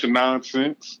whole bunch of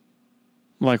nonsense.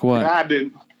 Like what? And I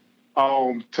didn't.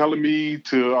 Telling me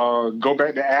to go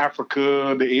back to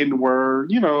Africa, the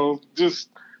N-word, just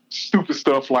stupid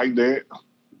stuff like that.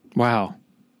 Wow.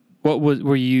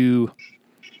 Were you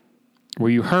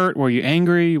hurt? Were you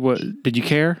angry? Did you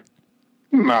care?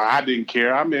 No, I didn't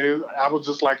care. I mean, I was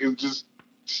just like, it's just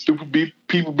stupid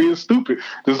people being stupid.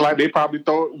 Just like they probably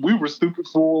thought we were stupid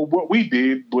for what we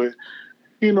did, but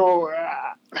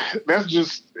that's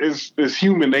just it's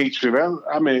human nature.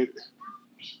 I mean,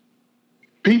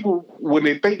 people when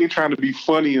they think they're trying to be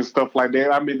funny and stuff like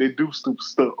that, I mean, they do stupid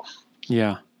stuff.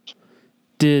 Yeah.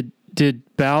 Did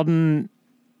Bowden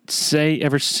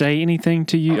ever say anything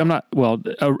to you?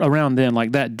 Around then,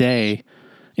 like that day,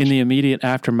 in the immediate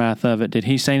aftermath of it, did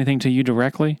he say anything to you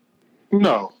directly?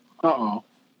 No.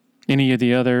 Any of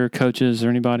the other coaches or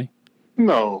anybody?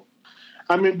 No.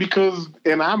 I mean, because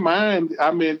in our mind,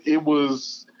 I mean, it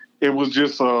was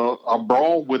just a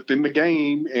brawl within the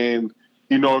game, and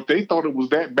if they thought it was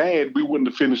that bad, we wouldn't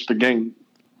have finished the game.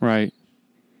 Right.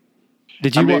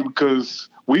 Did you? Because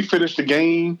we finished the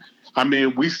game. I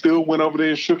mean, we still went over there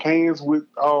and shook hands with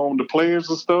the players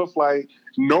and stuff. Like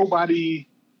nobody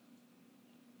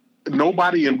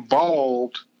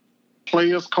involved,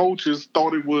 players, coaches,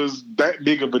 thought it was that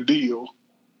big of a deal.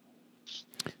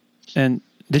 And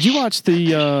did you watch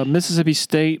the Mississippi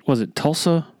State, was it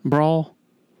Tulsa brawl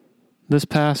this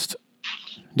past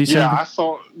December?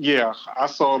 Yeah, I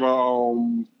saw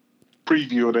the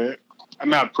preview of that.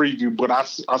 Not preview, but I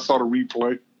saw the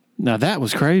replay. Now that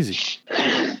was crazy.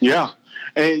 Yeah.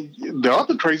 And the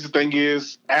other crazy thing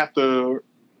is after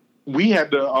we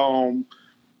had the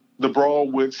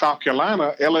brawl with South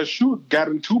Carolina, LSU got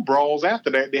in two brawls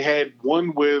after that. They had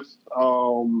one with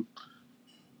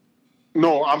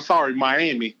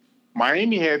Miami.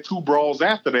 Miami had two brawls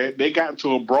after that. They got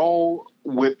into a brawl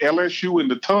with LSU in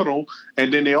the tunnel,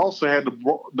 and then they also had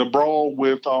the brawl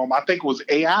with I think it was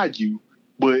AIU.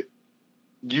 But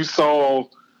you saw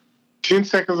 10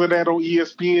 seconds of that on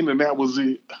ESPN, and that was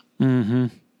it. Mm-hmm.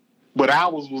 But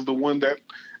ours was the one that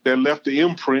left the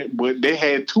imprint, but they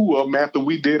had two of them after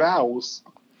we did ours.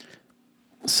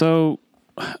 So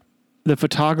the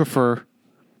photographer,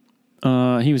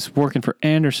 he was working for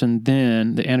Anderson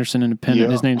then, the Anderson Independent.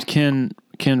 Yeah. His name's Ken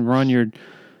Runyard.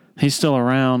 He's still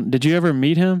around. Did you ever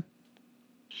meet him?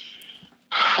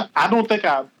 I don't think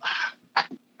I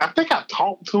think I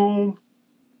talked to him,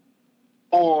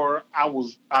 or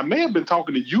I may have been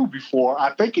talking to you before.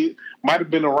 I think it might have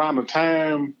been around the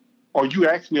time, or you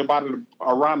asked me about it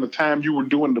around the time you were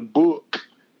doing the book.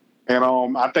 And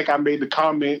I think I made the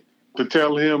comment to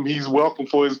tell him he's welcome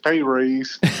for his pay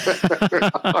raise.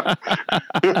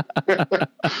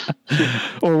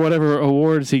 Or whatever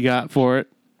awards he got for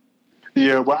it.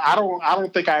 Yeah, but I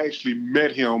don't think I actually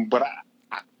met him, but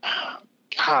I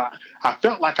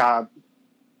felt like I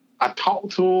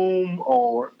talked to him,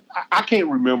 or I can't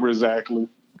remember exactly.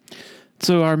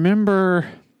 So I remember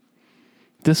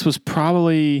this was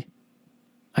probably,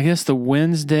 I guess, the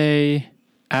Wednesday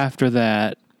after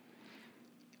that.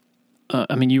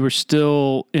 I mean, you were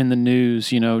still in the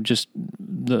news, just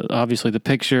obviously the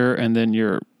picture and then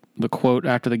the quote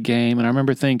after the game. And I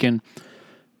remember thinking,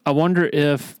 I wonder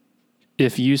if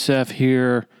Yusef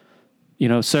here,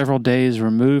 several days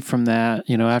removed from that,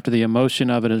 after the emotion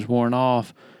of it is worn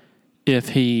off, if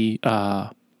he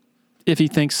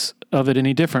thinks of it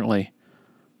any differently.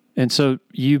 And so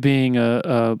you being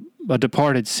a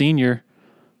departed senior,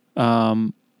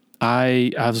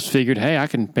 I was figured, hey, I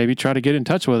can maybe try to get in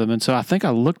touch with him. And so I think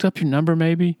I looked up your number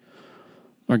maybe,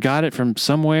 or got it from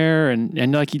somewhere.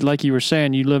 And like you were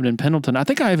saying, you lived in Pendleton. I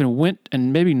think I even went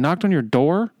and maybe knocked on your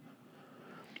door.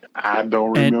 I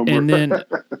don't remember.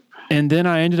 And then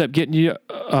I ended up getting you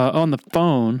on the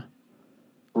phone.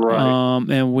 Right.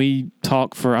 And we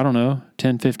talked for, I don't know,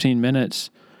 10, 15 minutes.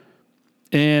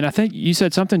 And I think you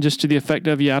said something just to the effect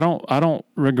of, I don't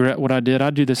regret what I did.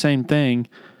 I'd do the same thing.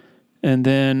 And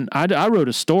then I wrote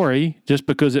a story just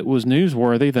because it was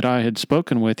newsworthy that I had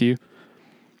spoken with you.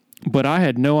 But I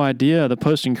had no idea the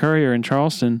Post and Courier in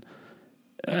Charleston,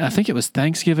 I think it was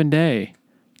Thanksgiving Day,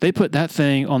 they put that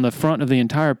thing on the front of the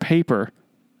entire paper.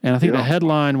 And I think the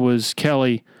headline was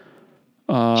Kelly.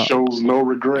 Shows no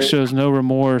regret. Shows no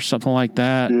remorse, something like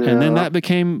that. Yeah. And then that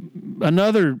became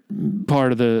another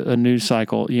part of the news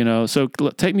cycle, So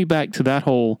take me back to that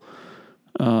whole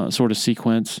sort of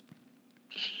sequence.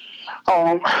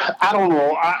 I don't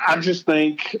know. I just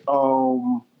think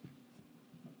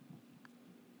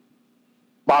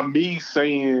by me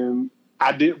saying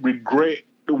I didn't regret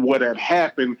what had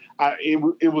happened,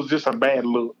 it was just a bad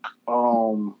look.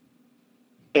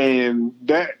 And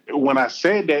that when I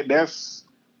said that, that's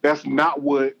not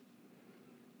what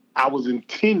I was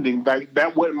intending. Like,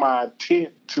 that wasn't my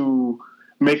intent to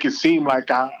make it seem like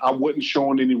I wasn't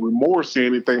showing any remorse or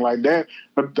anything like that.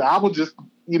 But I was just,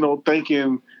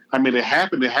 thinking, I mean, it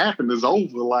happened, it's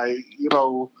over. Like,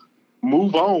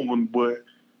 move on. But,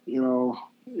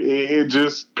 it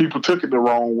just, people took it the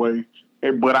wrong way.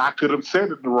 But I could have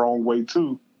said it the wrong way,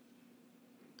 too.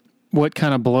 What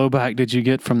kind of blowback did you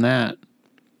get from that?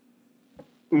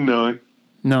 None.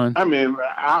 I mean,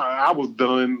 I was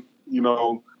done,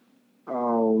 The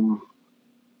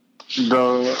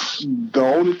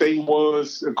only thing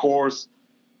was, of course,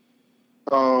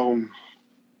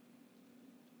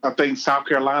 I think South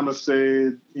Carolina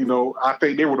said, I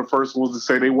think they were the first ones to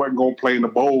say they weren't going to play in the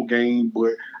bowl game,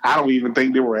 but I don't even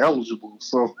think they were eligible.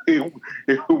 So it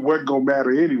wasn't going to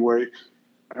matter anyway.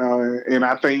 And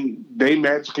I think they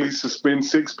magically suspend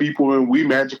 6 people, and we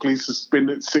magically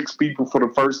suspended 6 people for the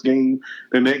first game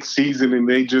the next season. And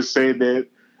they just said that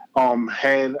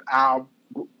had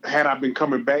I been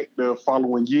coming back the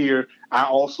following year, I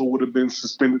also would have been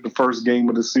suspended the first game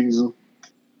of the season.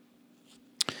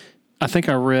 I think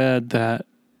I read that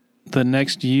the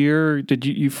next year, did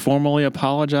you formally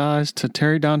apologize to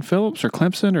Terry Don Phillips or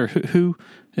Clemson, or who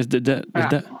did that?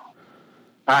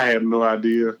 I have no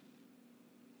idea.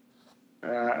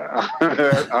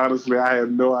 Honestly, I have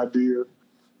no idea.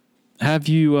 Have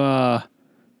you?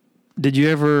 Did you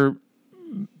ever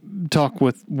talk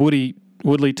with Woodley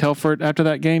Telford after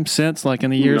that game since, like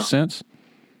in the years since?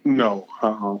 No.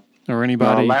 Or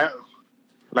anybody?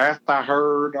 Last I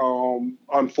heard,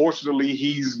 unfortunately,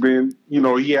 he's been,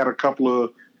 he had a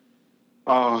couple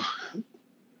of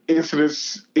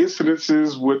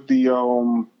incidences with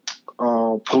the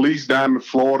police down in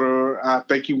Florida. I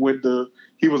think he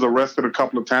was arrested a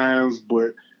couple of times,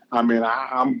 but I mean,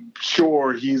 I'm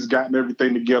sure he's gotten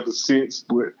everything together since.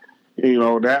 But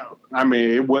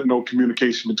it wasn't no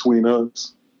communication between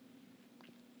us.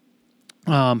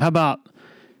 How about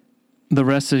the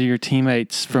rest of your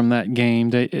teammates from that game?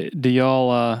 Do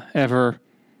y'all ever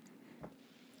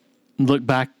look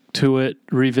back to it,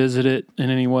 revisit it in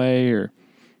any way, or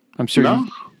I'm sure no.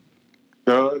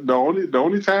 The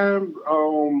only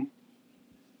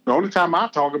time I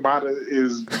talk about it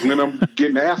is when I'm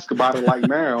getting asked about it. Like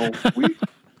now,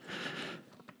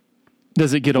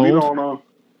 does it get old?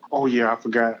 Oh yeah, I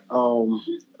forgot.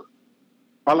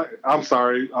 I'm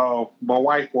sorry. My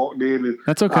wife walked in and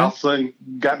That's okay. all of a sudden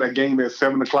got that game at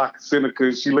 7:00 at Seneca.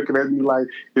 And she looking at me like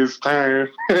it's time.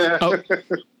 Oh,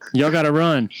 y'all got to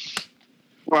run.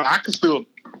 Well, I can still,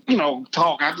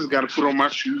 talk. I just got to put on my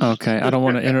shoes. Okay, I don't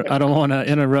want to. I don't want to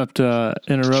interrupt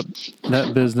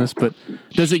that business. But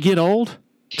does it get old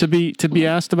to be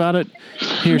asked about it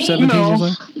here 17 years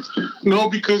later? No,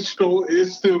 because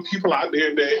it's still people out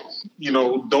there that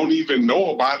don't even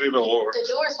know about it or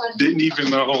didn't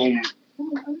even the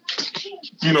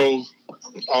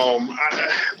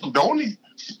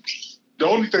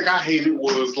only thing I hated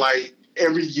was like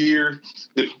every year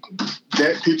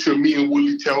that picture of me and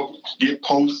Willie Tell get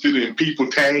posted and people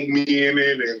tag me in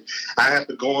it and I have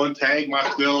to go and tag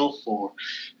myself or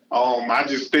I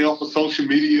just stay off of social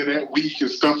media that week and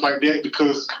stuff like that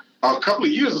because a couple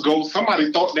of years ago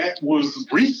somebody thought that was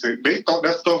recent. They thought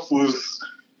that stuff was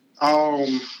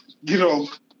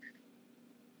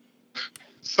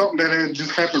something that had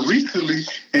just happened recently,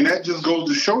 and that just goes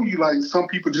to show you like some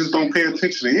people just don't pay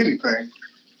attention to anything.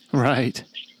 Right.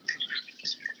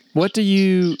 What do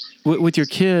you with your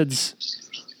kids?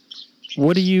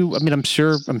 What do you? I mean, I'm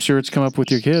sure it's come up with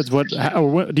your kids. What do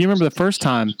you remember the first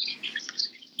time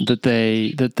that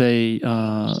they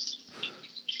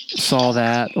saw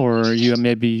that, or you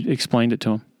maybe explained it to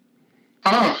them?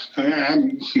 I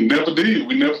never did.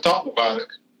 We never talked about it.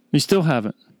 You still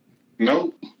haven't?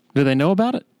 No. Do they know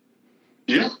about it?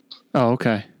 Yeah. Oh,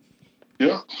 okay.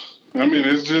 Yeah. I mean,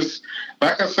 it's just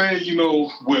like I said.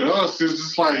 With us, it's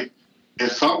just like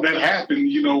it's something that happened.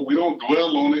 We don't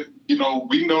dwell on it.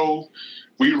 We know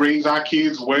we raise our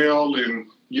kids well, and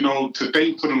to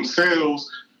think for themselves,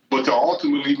 but to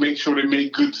ultimately make sure they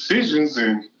make good decisions.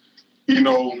 And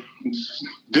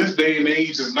this day and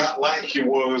age is not like it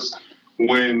was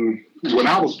when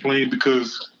I was playing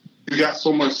because you got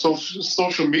so much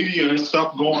social media and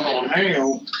stuff going on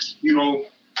now.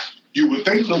 You would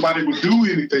think nobody would do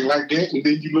anything like that, and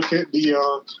then you look at the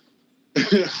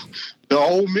the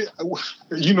old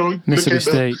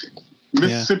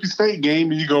Mississippi State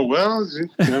game, and you go, well,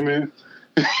 I mean,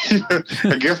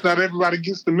 I guess not everybody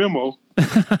gets the memo.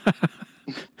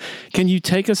 Can you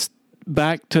take us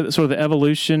back to sort of the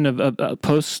evolution of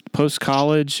post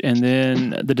college and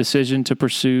then the decision to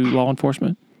pursue law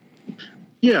enforcement?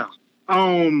 Yeah.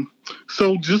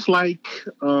 So just like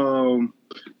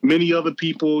many other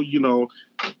people,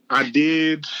 I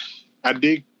did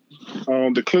the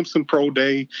Clemson Pro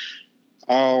Day.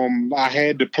 I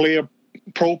had the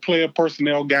pro player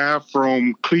personnel guy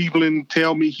from Cleveland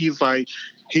tell me he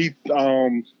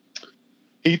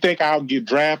think I'll get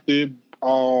drafted.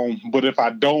 But if I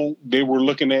don't, they were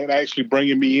looking at actually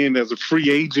bringing me in as a free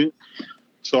agent.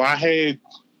 So I had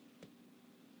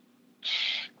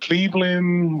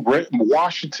Cleveland,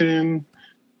 Washington,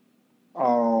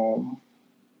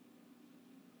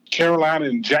 Carolina,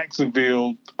 and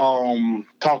Jacksonville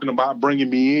talking about bringing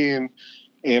me in.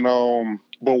 And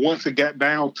but once it got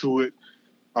down to it,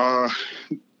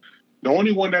 the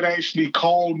only one that actually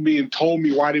called me and told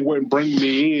me why they wouldn't bring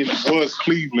me in was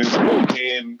Cleveland.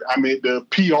 And I mean, the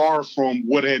PR from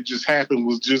what had just happened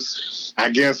was just,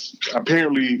 I guess,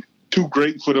 apparently too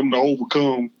great for them to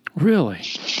overcome. Really?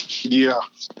 Yeah.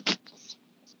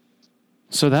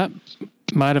 So that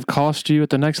might have cost you at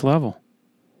the next level.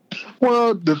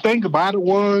 Well, the thing about it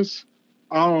was,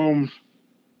 I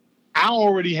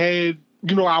already had,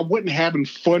 I wasn't having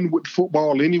fun with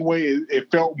football anyway.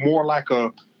 It felt more like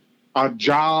a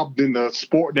job than the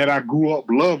sport that I grew up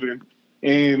loving.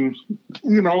 And,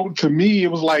 to me, it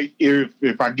was like,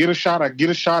 if I get a shot, I get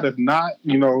a shot. If not,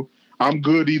 I'm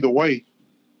good either way.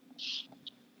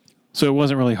 So it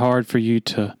wasn't really hard for you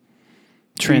to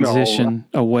transition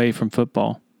away from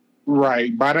football.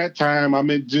 Right. By that time, I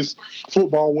mean, just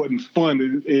football wasn't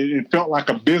fun. It felt like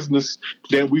a business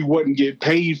that we wouldn't get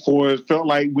paid for. It felt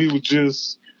like we were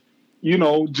just,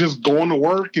 just going to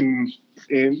work. And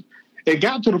it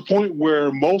got to the point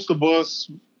where most of us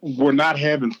were not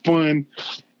having fun.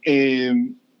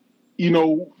 And,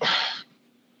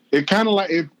 it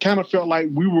kind of felt like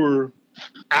we were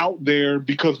out there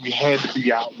because we had to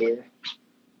be out there.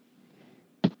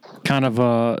 Kind of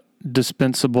a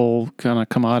dispensable kind of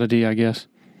commodity, I guess.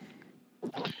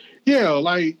 Yeah,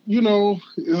 like,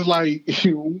 it's like,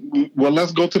 well,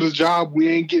 let's go to the job we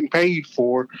ain't getting paid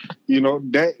for,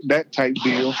 that type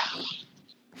deal.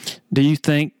 Do you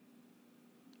think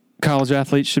college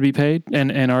athletes should be paid?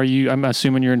 And are you, I'm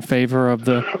assuming you're in favor of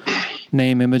the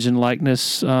name, image, and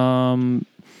likeness.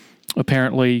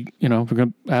 Apparently,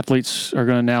 athletes are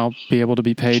going to now be able to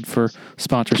be paid for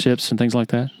sponsorships and things like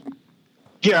that.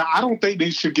 Yeah, I don't think they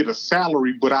should get a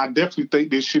salary, but I definitely think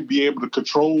they should be able to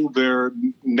control their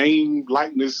name,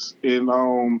 likeness, and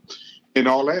all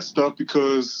that stuff,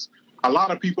 because a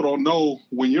lot of people don't know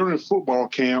when you're in football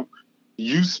camp,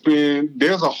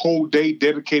 there's a whole day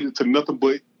dedicated to nothing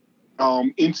but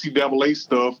NCAA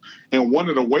stuff, and one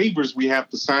of the waivers we have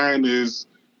to sign is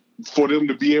for them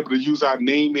to be able to use our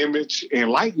name, image,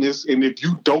 and likeness, and if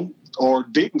you don't or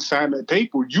didn't sign that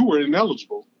paper, you were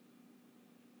ineligible.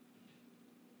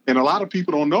 And a lot of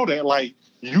people don't know that. Like,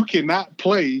 you cannot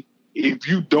play if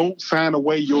you don't sign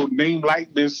away your name,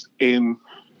 likeness, and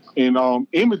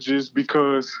images,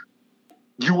 because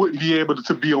you wouldn't be able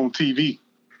to be on TV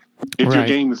if your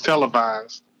game is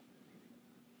televised.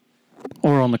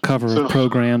 Or on the cover of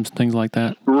programs, things like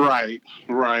that. Right.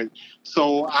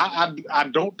 So I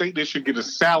don't think they should get a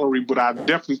salary, but I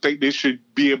definitely think they should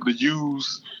be able to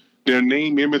use their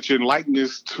name, image, and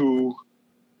likeness to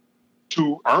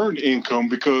earn income,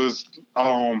 because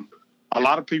a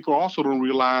lot of people also don't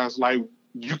realize, like,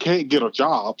 you can't get a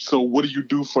job. So what do you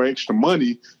do for extra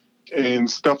money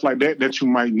and stuff like that you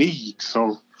might need?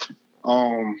 So,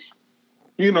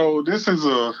 this is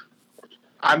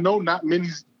I know not many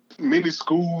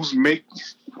schools make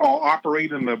or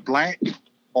operate in the black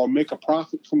or make a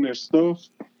profit from their stuff.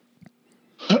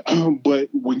 But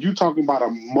when you're talking about a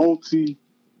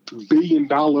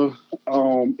multi-billion-dollar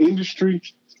industry,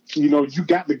 you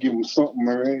got to give them something,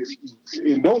 man.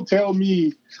 And don't tell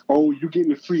me, oh, you're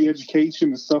getting a free education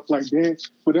and stuff like that.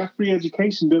 But that free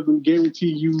education doesn't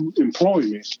guarantee you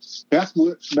employment. That's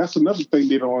another thing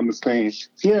they don't understand.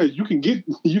 Yeah, you can get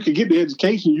the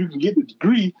education, you can get the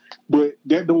degree, but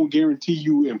that don't guarantee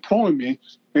you employment.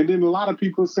 And then a lot of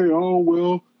people say, oh,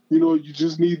 well, you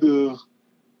just need to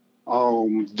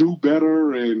do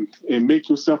better and make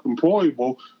yourself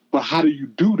employable. But how do you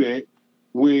do that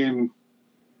when,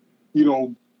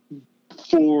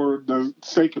 for the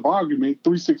sake of argument,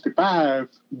 365,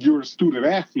 you're a student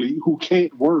athlete who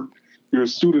can't work. You're a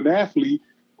student athlete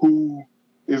who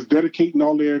is dedicating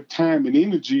all their time and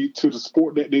energy to the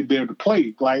sport that they're there to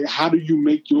play. Like, how do you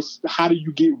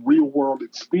get real world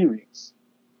experience?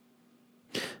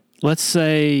 Let's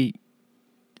say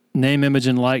name, image,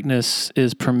 and likeness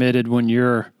is permitted when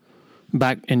you're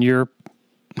back in your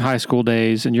high school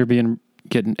days and you're getting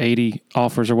 80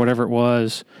 offers or whatever it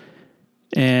was.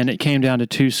 And it came down to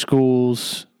two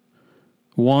schools.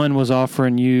 One was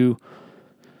offering you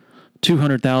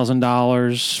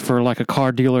 $200,000 for like a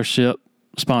car dealership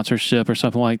sponsorship or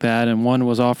something like that, and one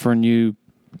was offering you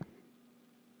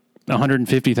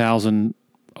 $150,000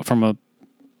 from a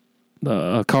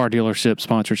car dealership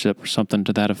sponsorship or something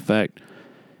to that effect.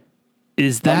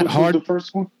 Is that hard? Was the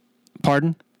first one?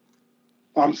 Pardon?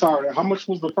 I'm sorry. How much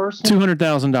was the first one?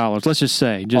 $200,000. Let's just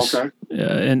say. Okay.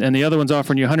 And the other one's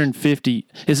offering you $150,000.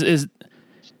 Is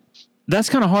that's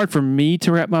kind of hard for me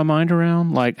to wrap my mind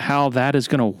around, like how that is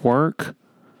going to work,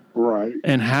 right?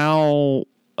 And how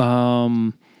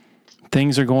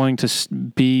things are going to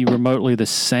be remotely the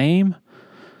same,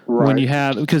 right? When you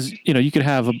have, because you could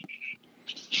have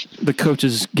the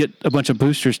coaches get a bunch of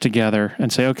boosters together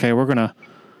and say, okay,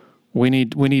 we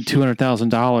need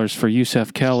 $200,000 for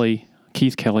Yusef Kelly.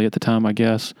 Keith Kelly at the time, I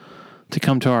guess, to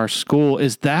come to our school.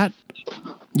 Is that,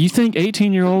 you think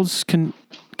 18-year-olds can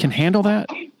handle that?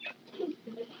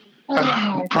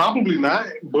 Probably not.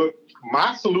 But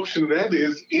my solution to that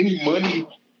is any money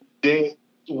that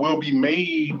will be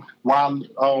made while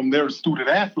they're a student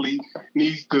athlete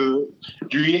needs to,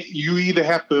 you either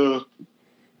have to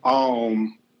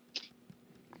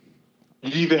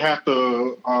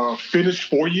finish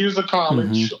 4 years of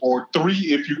college, or 3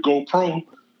 if you go pro,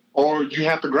 or you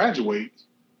have to graduate.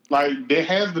 Like, there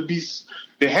has to be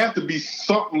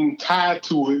something tied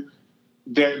to it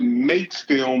that makes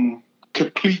them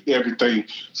complete everything.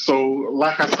 So,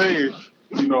 like I said,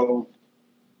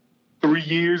 3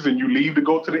 years and you leave to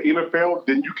go to the NFL,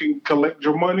 then you can collect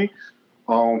your money.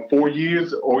 4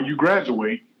 years, or you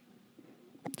graduate.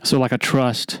 So, like a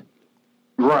trust,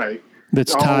 right?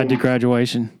 That's tied to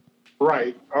graduation,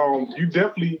 right? You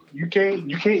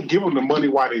can't give them the money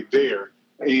while they're there.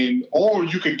 Or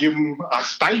you could give them a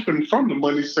stipend from the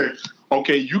money. Say,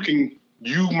 okay, you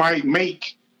might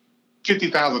make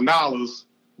 $50,000,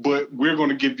 but we're going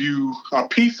to give you a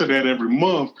piece of that every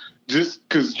month, just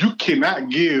because you cannot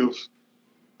give.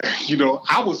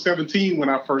 I was 17 when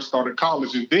I first started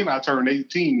college, and then I turned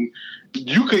 18.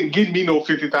 You couldn't give me no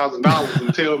 $50,000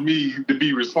 and tell me to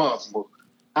be responsible.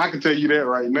 I can tell you that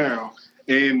right now.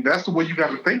 And that's the way you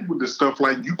got to think with this stuff.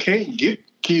 Like, you can't get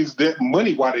kids that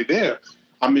money while they're there.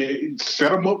 I mean,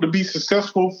 set them up to be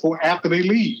successful for after they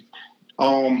leave.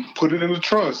 Put it in a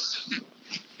trust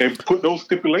and put those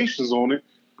stipulations on it.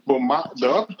 But the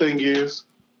other thing is,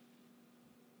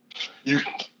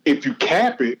 if you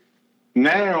cap it,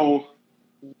 now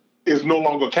it's no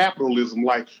longer capitalism.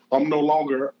 Like, I'm no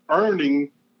longer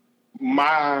earning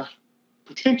my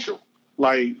potential.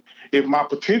 Like, if my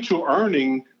potential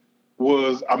earning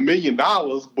was $1 million,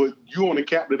 but you only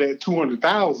capped it at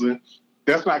 200,000,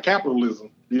 that's not capitalism,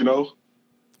 you know?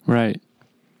 Right.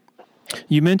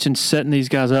 You mentioned setting these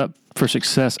guys up for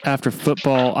success after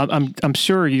football. I'm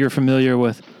sure you're familiar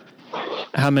with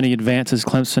how many advances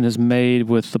Clemson has made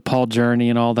with the Paul Journey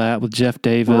and all that, with Jeff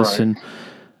Davis, Right. and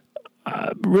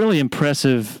really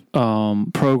impressive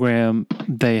program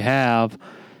they have.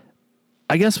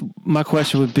 I guess my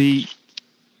question would be,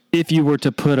 if you were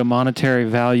to put a monetary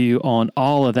value on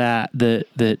all of that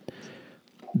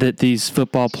these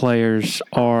football players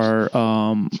are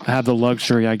have the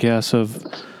luxury, I guess,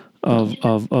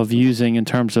 of using in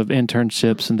terms of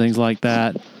internships and things like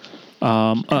that.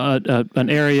 An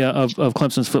area of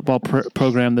Clemson's football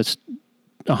program that's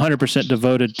 100%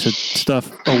 devoted to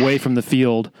stuff away from the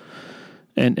field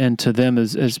and to them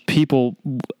as people.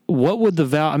 What would the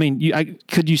value? I mean,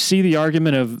 could you see the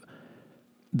argument of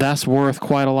that's worth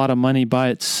quite a lot of money by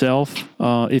itself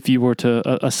if you were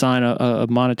to assign a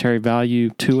monetary value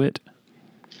to it?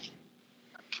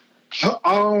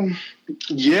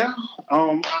 Yeah,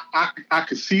 I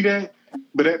could see that,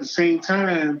 but at the same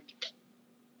time,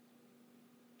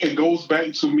 it goes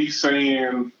back to me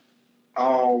saying,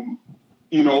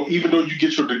 you know, even though you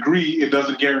get your degree, it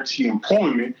doesn't guarantee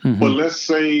employment. Mm-hmm. But let's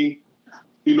say,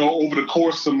 you know, over the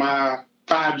course of my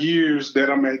 5 years that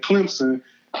I'm at Clemson,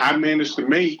 I managed to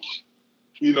make,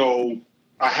 you know,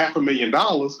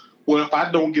 $500,000. Well, if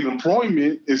I don't get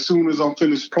employment as soon as I'm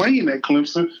finished playing at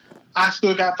Clemson, I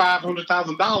still got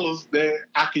 $500,000 that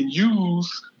I can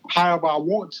use however I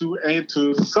want to, and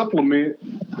to supplement,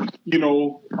 you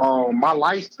know, my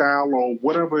lifestyle or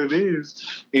whatever it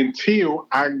is until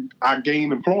I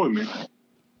gain employment.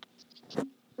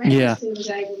 Yeah.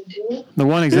 The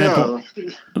one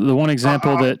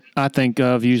example that I think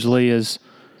of usually is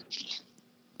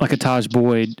like a Taj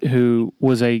Boyd, who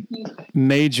was a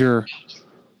major,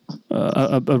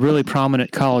 a really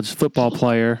prominent college football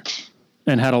player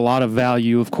and had a lot of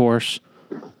value, of course,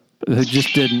 who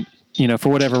just didn't, you know, for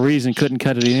whatever reason, couldn't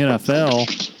cut it in the NFL.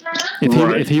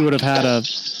 If he would have had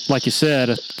like you said,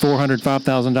 a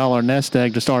 $405,000 nest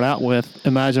egg to start out with,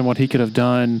 imagine what he could have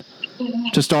done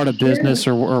to start a business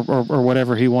or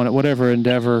whatever he wanted, whatever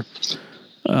endeavor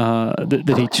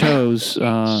that he chose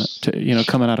to, you know,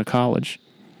 coming out of college.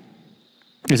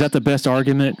 Is that the best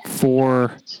argument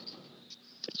for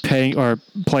paying or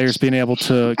players being able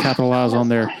to capitalize on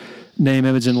their name,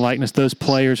 image, and likeness? Those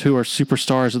players who are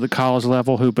superstars at the college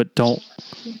level but don't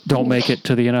make it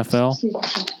to the NFL.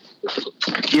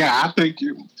 Yeah, I think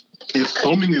it's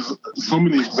so many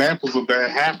examples of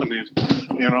that happening,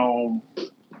 you know.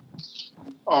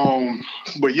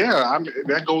 But yeah, I mean,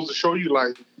 that goes to show you,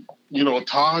 like, you know,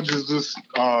 Taj is this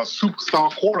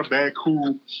superstar quarterback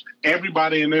who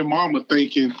everybody and their mama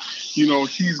thinking, you know,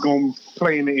 he's going to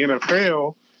play in the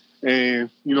NFL, and,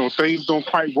 you know, things don't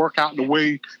quite work out the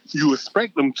way you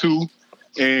expect them to.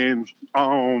 And,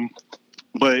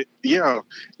 but yeah,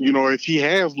 you know, if he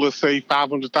has, let's say,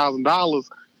 $500,000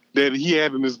 that he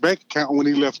had in his bank account when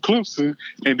he left Clemson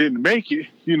and didn't make it,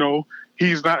 you know,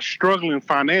 he's not struggling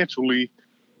financially,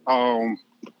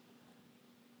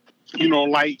 you know,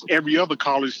 like every other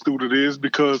college student is,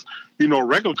 because, you know,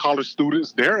 regular college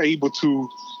students, they're able to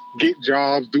get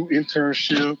jobs, do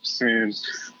internships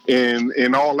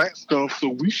and all that stuff. So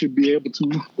we should be able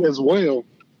to as well.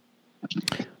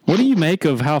 What do you make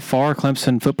of how far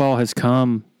Clemson football has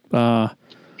come over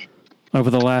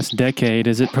the last decade?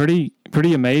 Is it pretty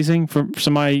amazing for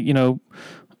somebody, you know,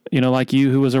 like you,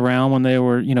 who was around when they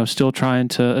were, you know, still trying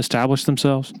to establish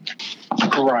themselves?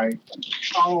 Right.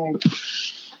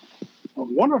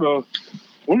 One of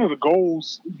the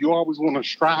goals you always want to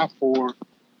strive for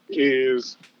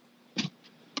is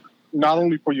not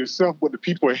only for yourself, but the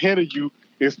people ahead of you,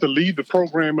 is to leave the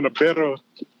program in a better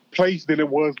place than it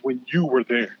was when you were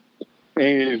there.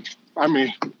 And I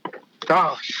mean,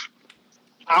 gosh,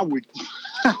 I would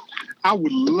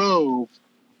love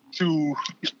to,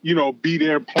 you know, be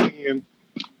there playing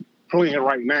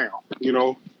right now. You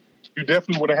know, you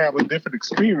definitely would have a different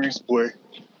experience, but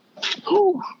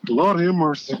whew, Lord have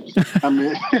mercy. I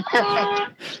mean,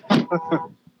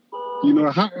 you know,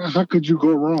 how could you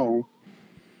go wrong?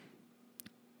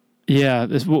 Yeah.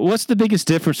 What's the biggest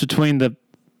difference between the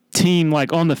team,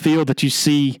 like, on the field that you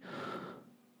see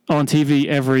on TV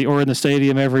or in the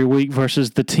stadium every week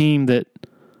versus the team that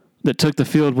took the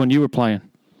field when you were playing?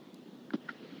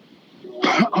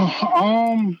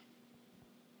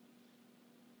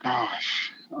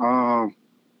 Gosh, I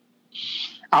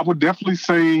would definitely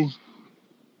say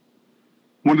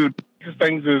one of the biggest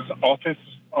things is offense.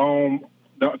 The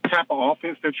type of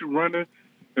offense that you're running,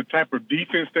 the type of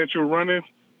defense that you're running,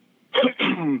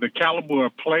 the caliber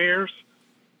of players.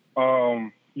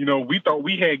 We thought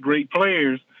we had great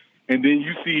players, and then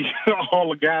you see all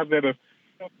the guys that are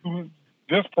through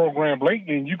this program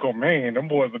lately, and you go, man, them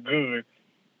boys are good.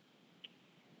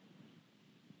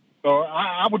 So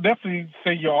I would definitely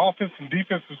say your offense and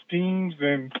defensive schemes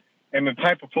and the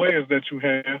type of players that you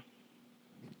have.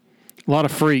 A lot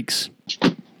of freaks.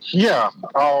 Yeah.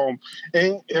 And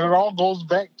it all goes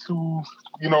back to,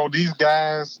 these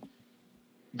guys,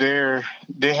 they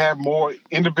have more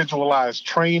individualized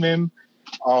training.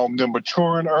 They're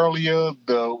maturing earlier.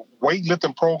 The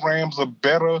weightlifting programs are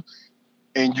better,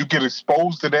 and you get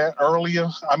exposed to that earlier.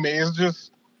 I mean, it's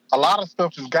just a lot of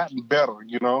stuff has gotten better,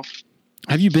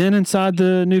 Have you been inside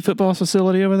the new football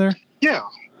facility over there? Yeah.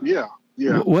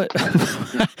 What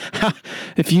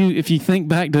if you think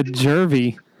back to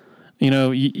Jervy,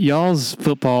 y'all's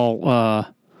football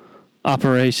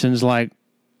operations, like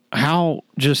how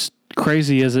just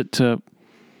crazy is it to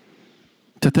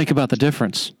think about the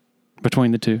difference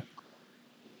between the two?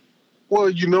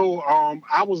 Well,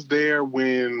 I was there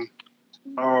when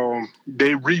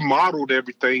they remodeled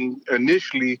everything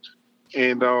initially.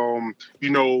 And,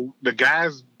 the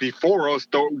guys before us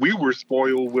thought we were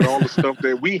spoiled with all the stuff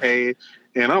that we had.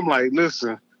 And I'm like,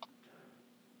 listen,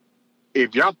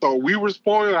 if y'all thought we were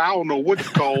spoiled, I don't know what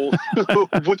you call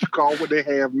what they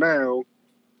have now.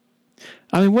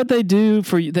 I mean, what they do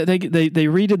for you, they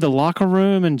redid the locker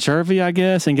room in Jervy, I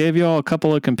guess, and gave you all a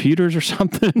couple of computers or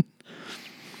something.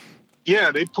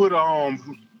 Yeah, they put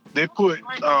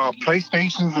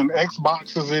PlayStations and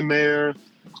Xboxes in there.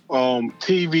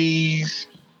 TVs.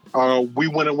 We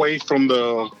went away from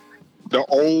the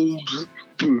old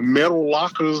metal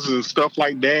lockers and stuff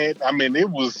like that. I mean, it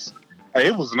was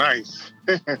nice.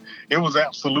 It was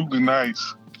absolutely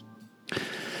nice.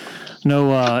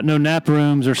 No nap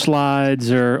rooms or slides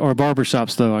or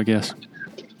barbershops though, I guess.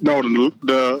 No,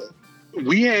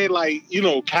 we had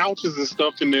couches and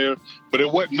stuff in there, but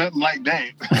it wasn't nothing like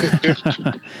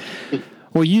that.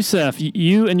 Well, Yusef,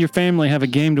 you and your family have a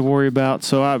game to worry about,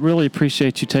 so I really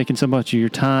appreciate you taking so much of your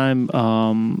time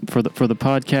for the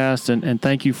podcast, and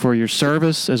thank you for your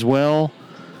service as well.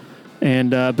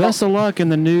 And best of luck in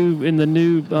the new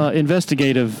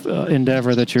investigative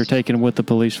endeavor that you're taking with the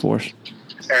police force.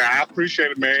 I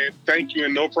appreciate it, man. Thank you,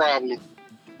 and no problem.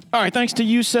 All right, thanks to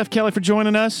Yusef Kelly for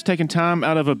joining us, taking time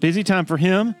out of a busy time for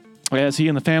him, as he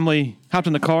and the family hopped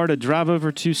in the car to drive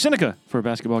over to Seneca for a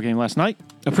basketball game last night.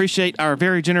 Appreciate our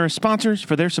very generous sponsors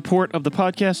for their support of the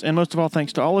podcast, and most of all,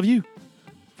 thanks to all of you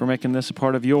for making this a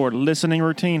part of your listening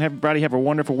routine. Everybody have a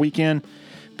wonderful weekend.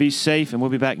 Be safe, and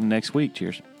we'll be back next week.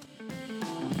 Cheers.